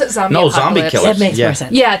 No, zombie No, zombie apocalypse. killers. That makes Yeah. more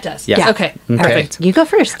sense. Yeah, it does. Yeah. Okay. All right. Perfect. You go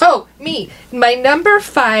first. Oh, me. My number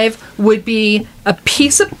 5 would be a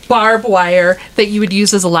piece of barbed wire that you would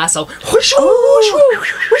use as a lasso.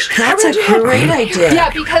 That's a great idea. Yeah,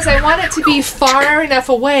 because I want it to be far enough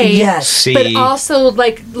away. Yes. See, But also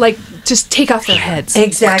like just take off their heads.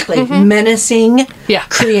 Exactly. Menacing, Yeah.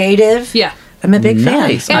 creative. Yeah. I'm a big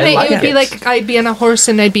Nice. fan. And I like it would be it. like I'd be on a horse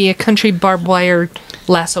and I'd be a country barbed wire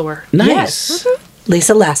lassoer. nice. Yes.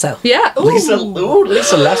 Lisa Lasso. Yeah. Ooh,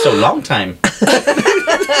 Lisa Lasso, long time.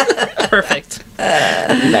 perfect.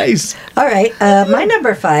 Nice. All right. My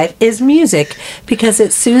number 5 is music because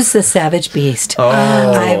it soothes the savage beast. Oh.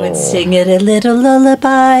 I would sing it a little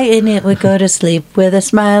lullaby and it would go to sleep with a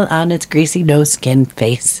smile on its greasy no-skin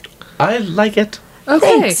face. I like it.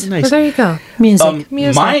 Okay. Thanks. Well, there you go. Music.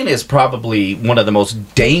 Music. Mine is probably one of the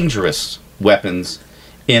most dangerous weapons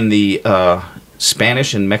in the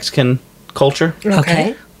Spanish and Mexican culture.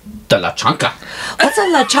 Okay. The la chanca. What's a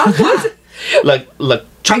la chanca? La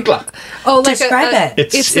chancla. Oh, like Describe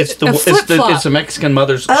it. It's a Mexican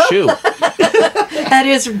mother's shoe. That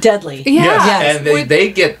is deadly. Yeah. Yes. And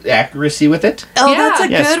they get accuracy with it. Oh, Yeah. that's a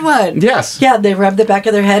Yes. good one. Yes. Yeah, they rub the back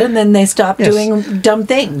of their head and then they stop Yes. doing dumb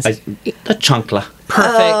things. The chancla.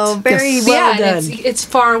 Perfect. Oh, very well yeah, done. and it's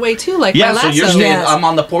far away too, like Yeah, my so lasso. you're saying Yes. I'm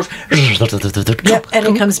on the porch. Yep, and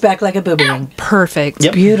it comes back like a boomerang. Perfect.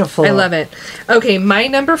 Yep. Beautiful. I love it. Okay, my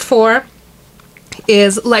number 4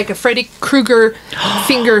 is like a Freddy Krueger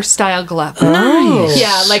finger style glove. Nice.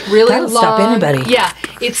 Yeah, like really That'll long. stop anybody. Yeah,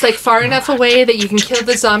 it's like far enough away that you can kill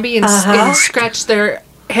the zombie and, Uh-huh. and scratch their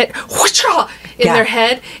head in Yeah. their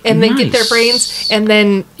head and then get their Nice. brains and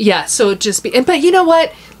then so it just be. But you know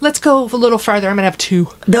what? Let's go a little farther. I'm gonna have 2.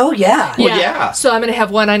 Oh, yeah. Well, yeah. So I'm gonna have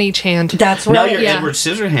 1 on each hand. That's Now right. you're Yeah. Edward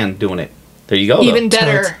Scissorhand doing it. There you go. Even though.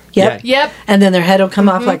 better. Yep. Yep. And then their head will come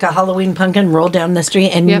off like a Halloween pumpkin, roll down the street,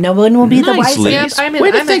 and Yep. no one will be the Nice, wiser. Yep, ladies. I'm in-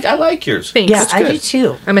 Way to I'm think. in- I like yours. Thanks. Yeah, That's I good. do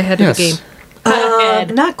too. I'm ahead of the game.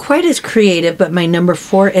 Ahead. Not quite as creative, but my number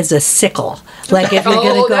 4 is a sickle. Like if you're Oh,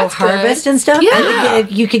 going to go that's good. harvest and stuff, Yeah.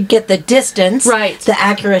 you could get the distance, Right. the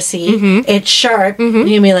accuracy. It's sharp. You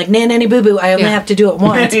can be like, nanny boo boo. I only Yeah. have to do it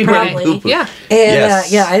once, Nanny probably. boo-boo. Yeah. And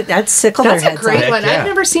Yes. I'd sickle That's their a heads great off. Heck one. yeah. I've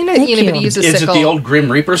never seen Thank anybody you. use a Is sickle. it the old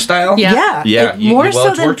Grim Reaper style? Yeah. Yeah, Yeah, more well, so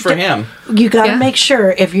it's than worked for him. You got to Yeah. make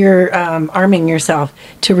sure if you're arming yourself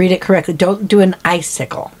to read it correctly. Don't do an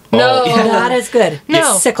icicle. No. Not as good.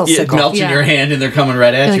 No. Sickle. It melts Yeah. in your hand and they're coming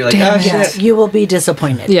right at you. You're like, damn oh, it. Yeah, shit. you will be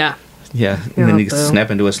disappointed. Yeah. Yeah. And then you boo.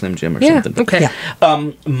 snap into a Slim Jim or Yeah. something. Okay. Yeah.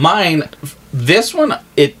 Mine, this one,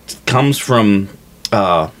 it comes from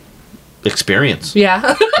experience.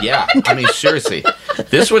 Yeah. Yeah. I mean, seriously.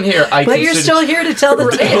 This one here, I But you're still here to tell the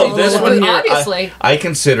Well, tale. this one here, Obviously. I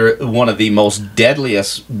consider one of the most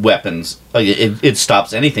deadliest weapons. It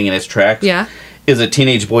stops anything in its tracks. Yeah. Is a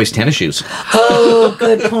teenage boy's tennis shoes. Oh,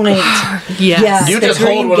 good point. Yes. Yeah. You The just hold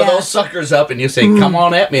green one of gas. those suckers up and you say, "Come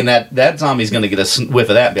on at me," and that zombie's going to get a whiff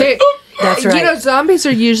of that. and be There, like, That's right. You know, zombies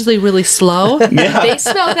are usually really slow. They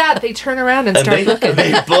smell that, they turn around and start looking.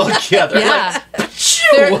 They book. Yeah, they're Yeah.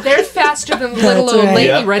 like, They're faster than the little That's old right. lady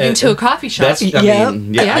Yeah, running and- to a coffee shop. That's, I Yeah.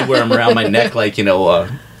 mean, I wear them around my neck like,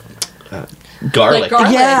 garlic. Like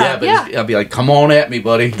garlic. Yeah. But Yeah. I'll be like, come on at me,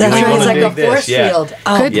 buddy. That's You right. wanna It's like a dig this? force Yeah. field.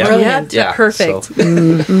 Oh, Good. Yeah. brilliant. Yeah, Yeah, perfect.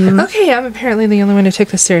 so- Okay, I'm apparently the only one who took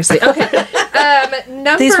this seriously. Okay.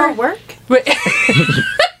 Number These won't work? Wait.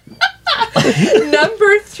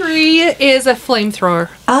 Number 3 is a flamethrower.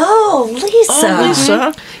 Oh,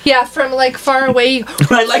 Lisa. Yeah, from like far away.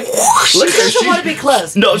 I like, look at her. She doesn't want to be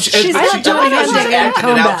close. No, She's I not doing she's hand-to-hand acting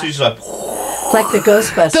it out. combat. She's like, Like the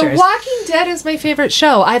Ghostbusters. The Walking Dead is my favorite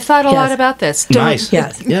show. I've thought a Yes. lot about this. Don't, nice.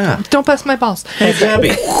 Yes. Yeah. Don't bust my balls. Hey, Debbie.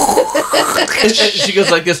 And she goes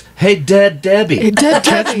like this. Hey, Dead Debbie. Dead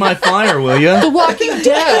Catch my fire, will you? The Walking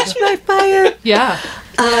Dead. My fire. Yeah.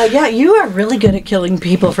 Yeah, you are really good at killing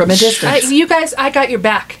people from a distance. You guys, I got your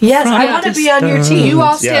back. Yes, I Yeah. want to be on your team. You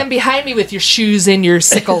all Yeah. stand behind me with your shoes and your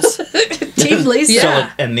sickles. Team Lisa. Yeah.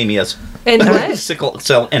 Anemias. And what? Sickle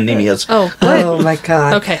cell anemias. Oh, what? Oh my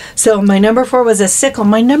God. Okay. So my number 4 was a sickle.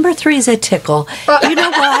 My number 3 is a tickle. You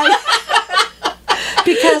know why?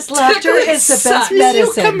 Because laughter is the best sucks.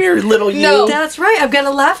 medicine. Come here, little you. No. That's right. I'm going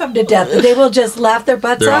to laugh them to death. They will just laugh their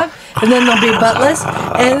butts They're all- off, and then they'll be buttless,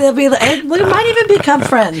 and and we might even become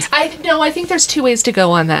friends. I think there's 2 ways to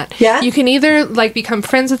go on that. Yeah? You can either like become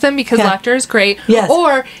friends with them because Yeah. laughter is great, Yes.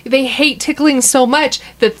 or they hate tickling so much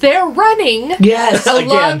that they're running Yes. along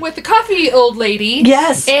Again. with the coffee old lady.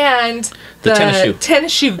 Yes. And The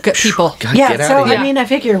tennis shoe. people. God, Yeah. get So out of here. I mean, I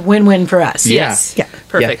figure win-win for us. Yeah. Yes. Yeah.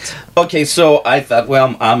 Perfect. Yeah. Okay, so I thought,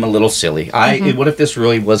 well, I'm a little silly. What if this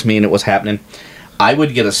really was me and it was happening? I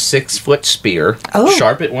would get a 6-foot spear, Oh.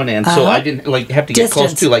 sharp at one end, so I didn't have to get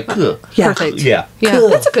close Distance. to Yeah. Perfect. Yeah. Yeah, Cool.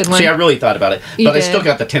 that's a good one. See, I really thought about it, You but I did. still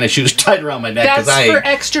got the tennis shoes tied around my neck That's because for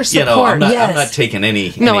extra You know, I'm support. not, Yes. I'm not taking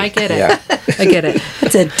any. No, any- I get it. Yeah. I get it.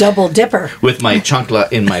 It's a double dipper. With my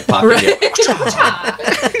chancla in my pocket.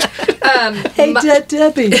 Hey,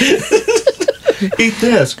 Debbie. Eat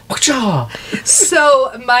this.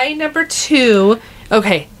 So my number 2.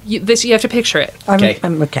 Okay, you have to picture it. Okay.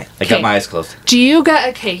 I'm okay. I got my eyes closed. Do you got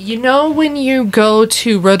okay? You know when you go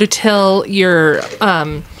to rototill your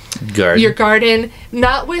garden,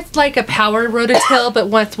 not with like a power rototill, but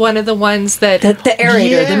with one of the ones that The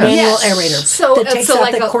aerator, the manual Yes. aerator, So- that takes so out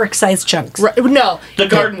like the a- cork-sized chunks. no, The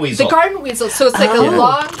garden weasel. the garden weasel. So it's like a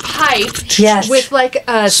long pipe Yes. with like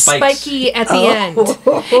a Spikes. spiky at the end.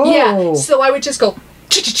 Oh. Yeah. So I would just go.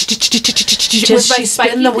 Just she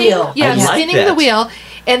spin the wheel. Yeah, I I'm like spinning that. the wheel,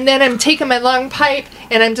 and then I'm taking my long pipe,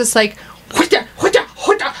 and I'm just like.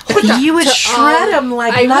 You would shred them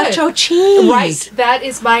like I nacho would. cheese. Right, that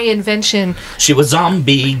is my invention. She was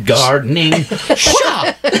zombie gardening.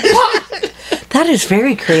 That is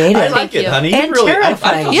very creative. I like it, you. honey. And You really, I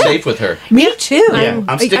terrifying. feel Yeah. safe with her. Me too. Yeah,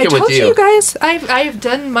 I'm sticking I with told you. you guys, I've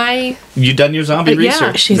done my. You done your zombie Yeah,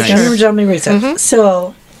 research? She's Nice. done her zombie research.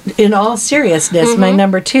 So, in all seriousness, my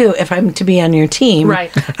number 2, if I'm to be on your team,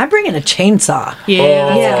 Right. I'm bringing a chainsaw.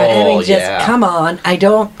 Yeah. Yeah, I mean, just yeah. come on.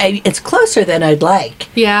 It's closer than I'd like.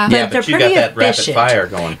 Yeah. Yeah, they're but you got pretty that rapid efficient. fire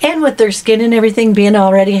going. And with their skin and everything being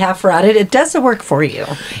already half rotted, it does the work for you.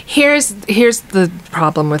 Here's the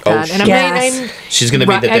problem with that, and Yes. I'm She's going to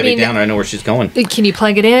be Right, the I Debbie mean- Downer. I know where she's going. Can you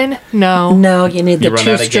plug it in? No. No, you need the You run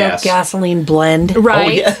out of 2-stroke gas. gasoline blend.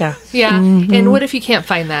 Right. yeah. Yeah. Yeah. And what if you can't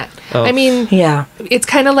find that? Oh. I mean, Yeah, it's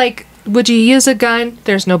kind of like, would you use a gun?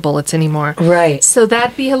 There's no bullets anymore. right. So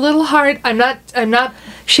that'd be a little hard. I'm not.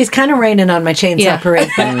 She's kind of raining on my chainsaw Yeah. parade,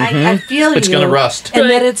 but I feel It's you. gonna rust. And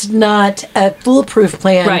that it's not a foolproof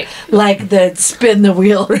plan Right. like the spin the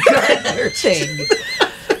wheel grinder thing.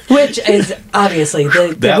 Which is obviously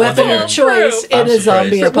the That one weapon there. of choice I'm in a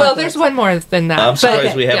zombie surprised. Well, apocalypse. there's one more than that. I'm surprised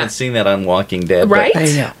but, we haven't yeah. seen that on Walking Dead. but- Right?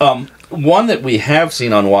 I know. One that we have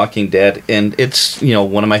seen on Walking Dead, and it's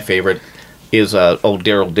one of my favorite, is old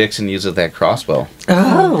Daryl Dixon uses that crossbow.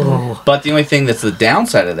 Oh, But the only thing that's the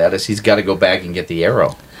downside of that is he's got to go back and get the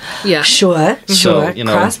arrow. Yeah. sure. So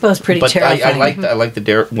Crossbow's pretty but terrifying. I like the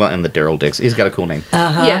Daryl Dixon. He's got a cool name.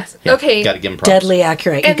 Yes. Yeah, Okay. got to give him props. Deadly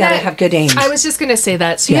accurate. You And gotta that- have good aim. I was just gonna say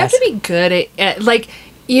that. So you Yes. have to be good at like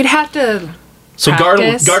you'd have to. So garden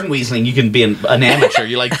practice. weaseling, you can be an amateur.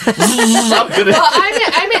 You're like, I'm good Well,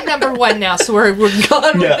 at. I'm at number 1 now, so we're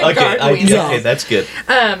gone with the garden weasel. Okay, that's good.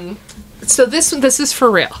 So this is for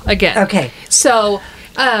real again. Okay. So,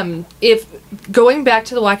 if going back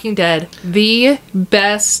to The Walking Dead, the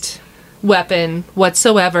best weapon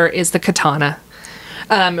whatsoever is the katana,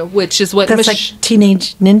 which is what That's like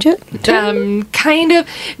Teenage Ninja? kind of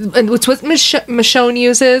it's what Michonne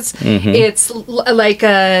uses. Mm-hmm. It's like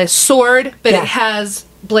a sword, but Yeah. it has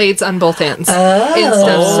blades on both ends and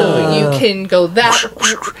stuff, so you can go that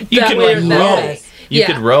You can way or like that row. way. You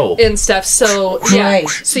could row. and stuff. So Right.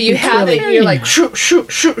 so you It's have really- it. And you're like shoot, shoot,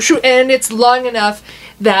 shoot, shoot, and it's long enough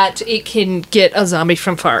that it can get a zombie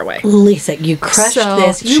from far away. Lisa, you crushed So-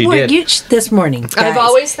 this. She did. This morning. Guys.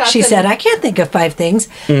 always thought She that- said, "I can't think of 5 things."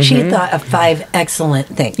 She thought of 5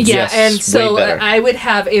 excellent things. Yeah, Yes, and way so better. I would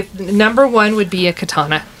have if number 1 would be a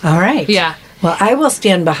katana. All right. Yeah. Well, I will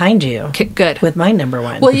stand behind you Okay, good. with my number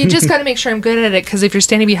 1. Well, you just got to make sure I'm good at it, because if you're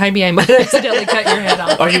standing behind me, I might accidentally cut your head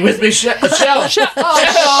off. Are you with me, Shell? Oh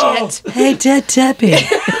shit! Hey, Dead Debbie.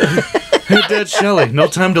 Hey, Dead Shelly, no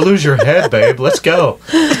time to lose your head, babe. Let's go.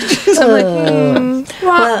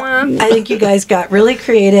 Well, I think you guys got really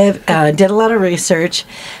creative, did a lot of research,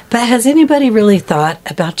 but has anybody really thought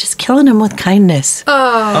about just killing them with kindness?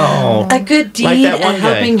 Oh. A good deed, Like that a one guy.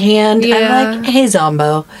 helping hand. Yeah. I'm like, hey,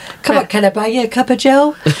 Zombo, come on, can I buy you a cup of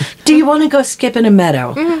Joe? Do you want to go skip in a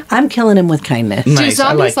meadow? I'm killing him with kindness. Do Nice, I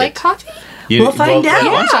zombies like it. coffee? We'll find out.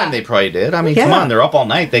 At one time they probably did. I mean, come Yeah. on, they're up all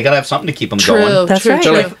night. They gotta have something to keep them True. going. That's right.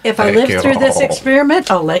 true. If I Thank live you. through this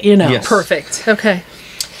experiment, I'll let you know. Yes. Perfect. Okay.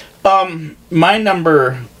 My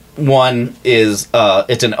number 1 is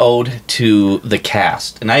it's an ode to the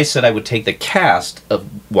cast, and I said I would take the cast of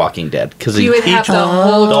Walking Dead because You would have the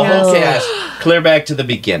whole the whole cast. cast clear back to the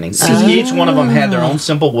beginning. 'Cause each one of them had their own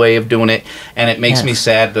simple way of doing it, and it makes me Yes.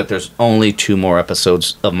 sad that there's only 2 more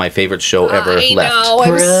episodes of my favorite show ever I left. know. I'm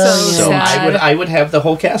so Brilliant. So sad. I would have the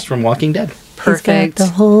whole cast from Walking Dead. Perfect. He's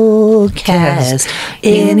got the whole cast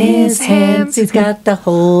in his hands. He's got the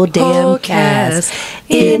whole damn Whole cast cast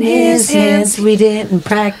in his hands. We didn't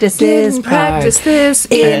practice this Didn't practice part. this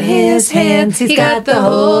In his hands, he's got the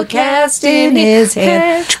whole cast in his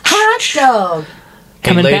hand. Hot dog.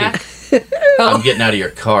 Coming lady. back. I'm getting out of your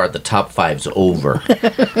car. The top 5's over.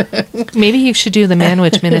 Maybe you should do the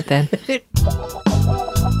Manwich Minute then.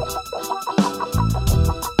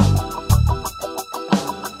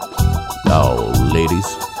 Now, ladies,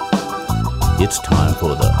 it's time for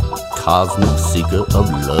the Cosmic Seeker of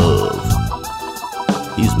Love.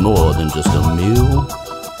 He's more than just a meal,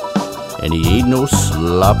 and he ain't no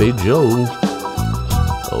sloppy Joe.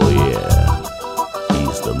 Oh yeah,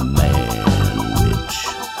 he's the man witch.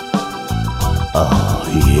 Oh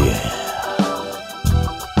yeah.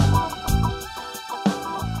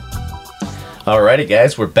 Alrighty,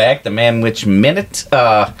 guys, we're back. The Man Witch Minute.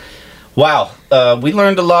 Wow, we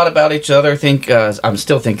learned a lot about each other. I think I'm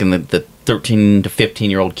still thinking that the 13 to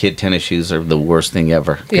 15-year-old kid tennis shoes are the worst thing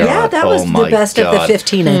ever. Yeah, God, that was oh the my best of the God.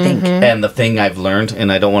 15, I think. And the thing I've learned,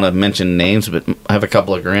 and I don't want to mention names, but I have a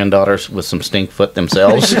couple of granddaughters with some stink foot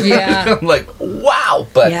themselves. Yeah. I'm like, wow.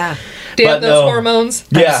 But Yeah. Damn those hormones.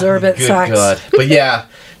 yeah, Absorbent good socks. God. But yeah,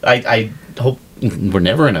 I hope we're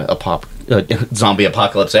never in a zombie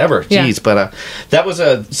apocalypse ever. Yeah. Jeez, but that was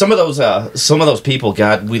some of those people.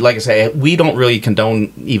 God, we like I say, we don't really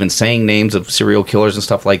condone even saying names of serial killers and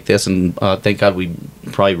stuff like this. And thank God we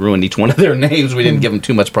probably ruined each one of their names. We didn't give them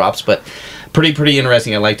too much props, but pretty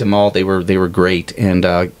interesting. I liked them all. They were great. And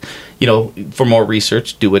for more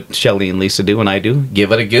research, do what Shelley and Lisa do, and I do.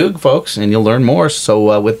 Give it a goog, folks, and you'll learn more.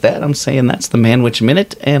 So with that, I'm saying that's the Man Witch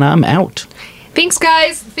Minute, and I'm out. Thanks,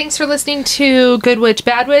 guys. Thanks for listening to Good Witch,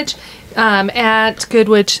 Bad Witch at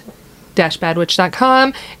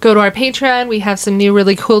goodwitch-badwitch.com. Go to our Patreon. We have some new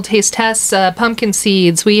really cool taste tests. Pumpkin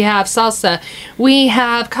seeds. We have salsa. We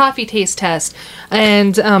have coffee taste test.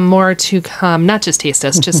 And more to come. Not just taste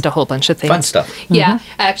tests, just a whole bunch of things. Fun stuff. Yeah,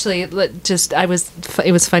 actually, it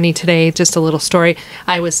was funny today, just a little story.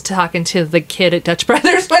 I was talking to the kid at Dutch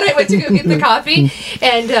Brothers when I went to go get the coffee,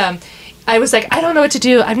 and I was like, I don't know what to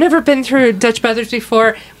do. I've never been through Dutch Brothers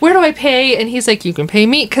before. Where do I pay? And he's like, you can pay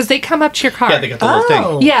me, because they come up to your car. Yeah, they got the little thing.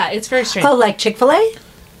 Oh. Yeah, it's very strange. Oh, like Chick-fil-A?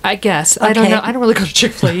 I guess. I don't Okay. know. I don't really go to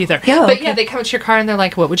Chick-fil-A either. Yeah, But okay. yeah, they come to your car and they're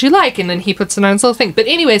like, what would you like? And then he puts it on his little thing. But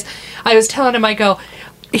anyways, I was telling him,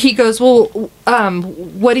 he goes, well,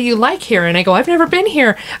 what do you like here? And I go, I've never been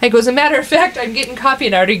here. I go, as a matter of fact, I'm getting coffee,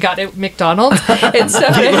 and I already got it at McDonald's and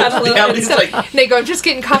stuff. And I had a little, Yeah, and he's stuff. like- And they go, I'm just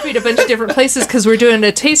getting coffee at a bunch of different places because we're doing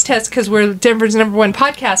a taste test because we're Denver's #1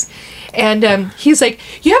 podcast. And he's like,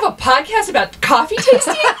 you have a podcast about coffee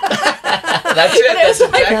tasting? That's it. That's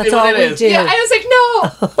was like- exactly That's what all it we is. do. Yeah, I was like, no,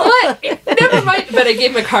 what? Never mind. But I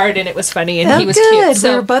gave him a card, and it was funny, and Oh, he was good. cute. We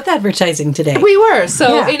So were both advertising today. we were.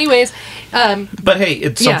 So, Yeah. anyways, But hey,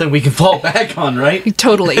 it's Yeah. something we can fall back on, right?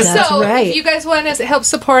 totally. That's so, right. if you guys want to help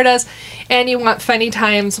support us, and you want funny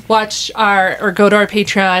times, watch or go to our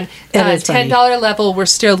Patreon. It is funny. $10 level. We're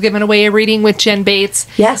still giving away a reading with Jen Bates.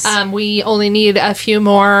 Yes. We only need a few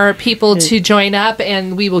more people to join up,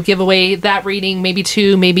 and we will give away that reading, maybe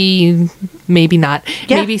 2, maybe maybe not.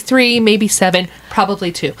 Yeah. Maybe 3, maybe 7,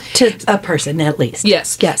 probably 2. To a person, at least.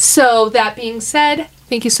 Yes. Yes. So that being said,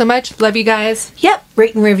 thank you so much. Love you guys. Yep.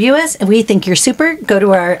 Rate and review us. And we think you're super. Go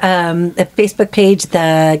to our Facebook page,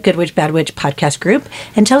 the Good Witch, Bad Witch podcast group,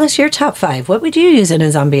 and tell us your top 5. What would you use in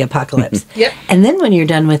a zombie apocalypse? Yep. And then when you're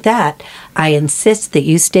done with that, I insist that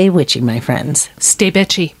you stay witchy, my friends. Stay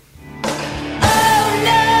bitchy.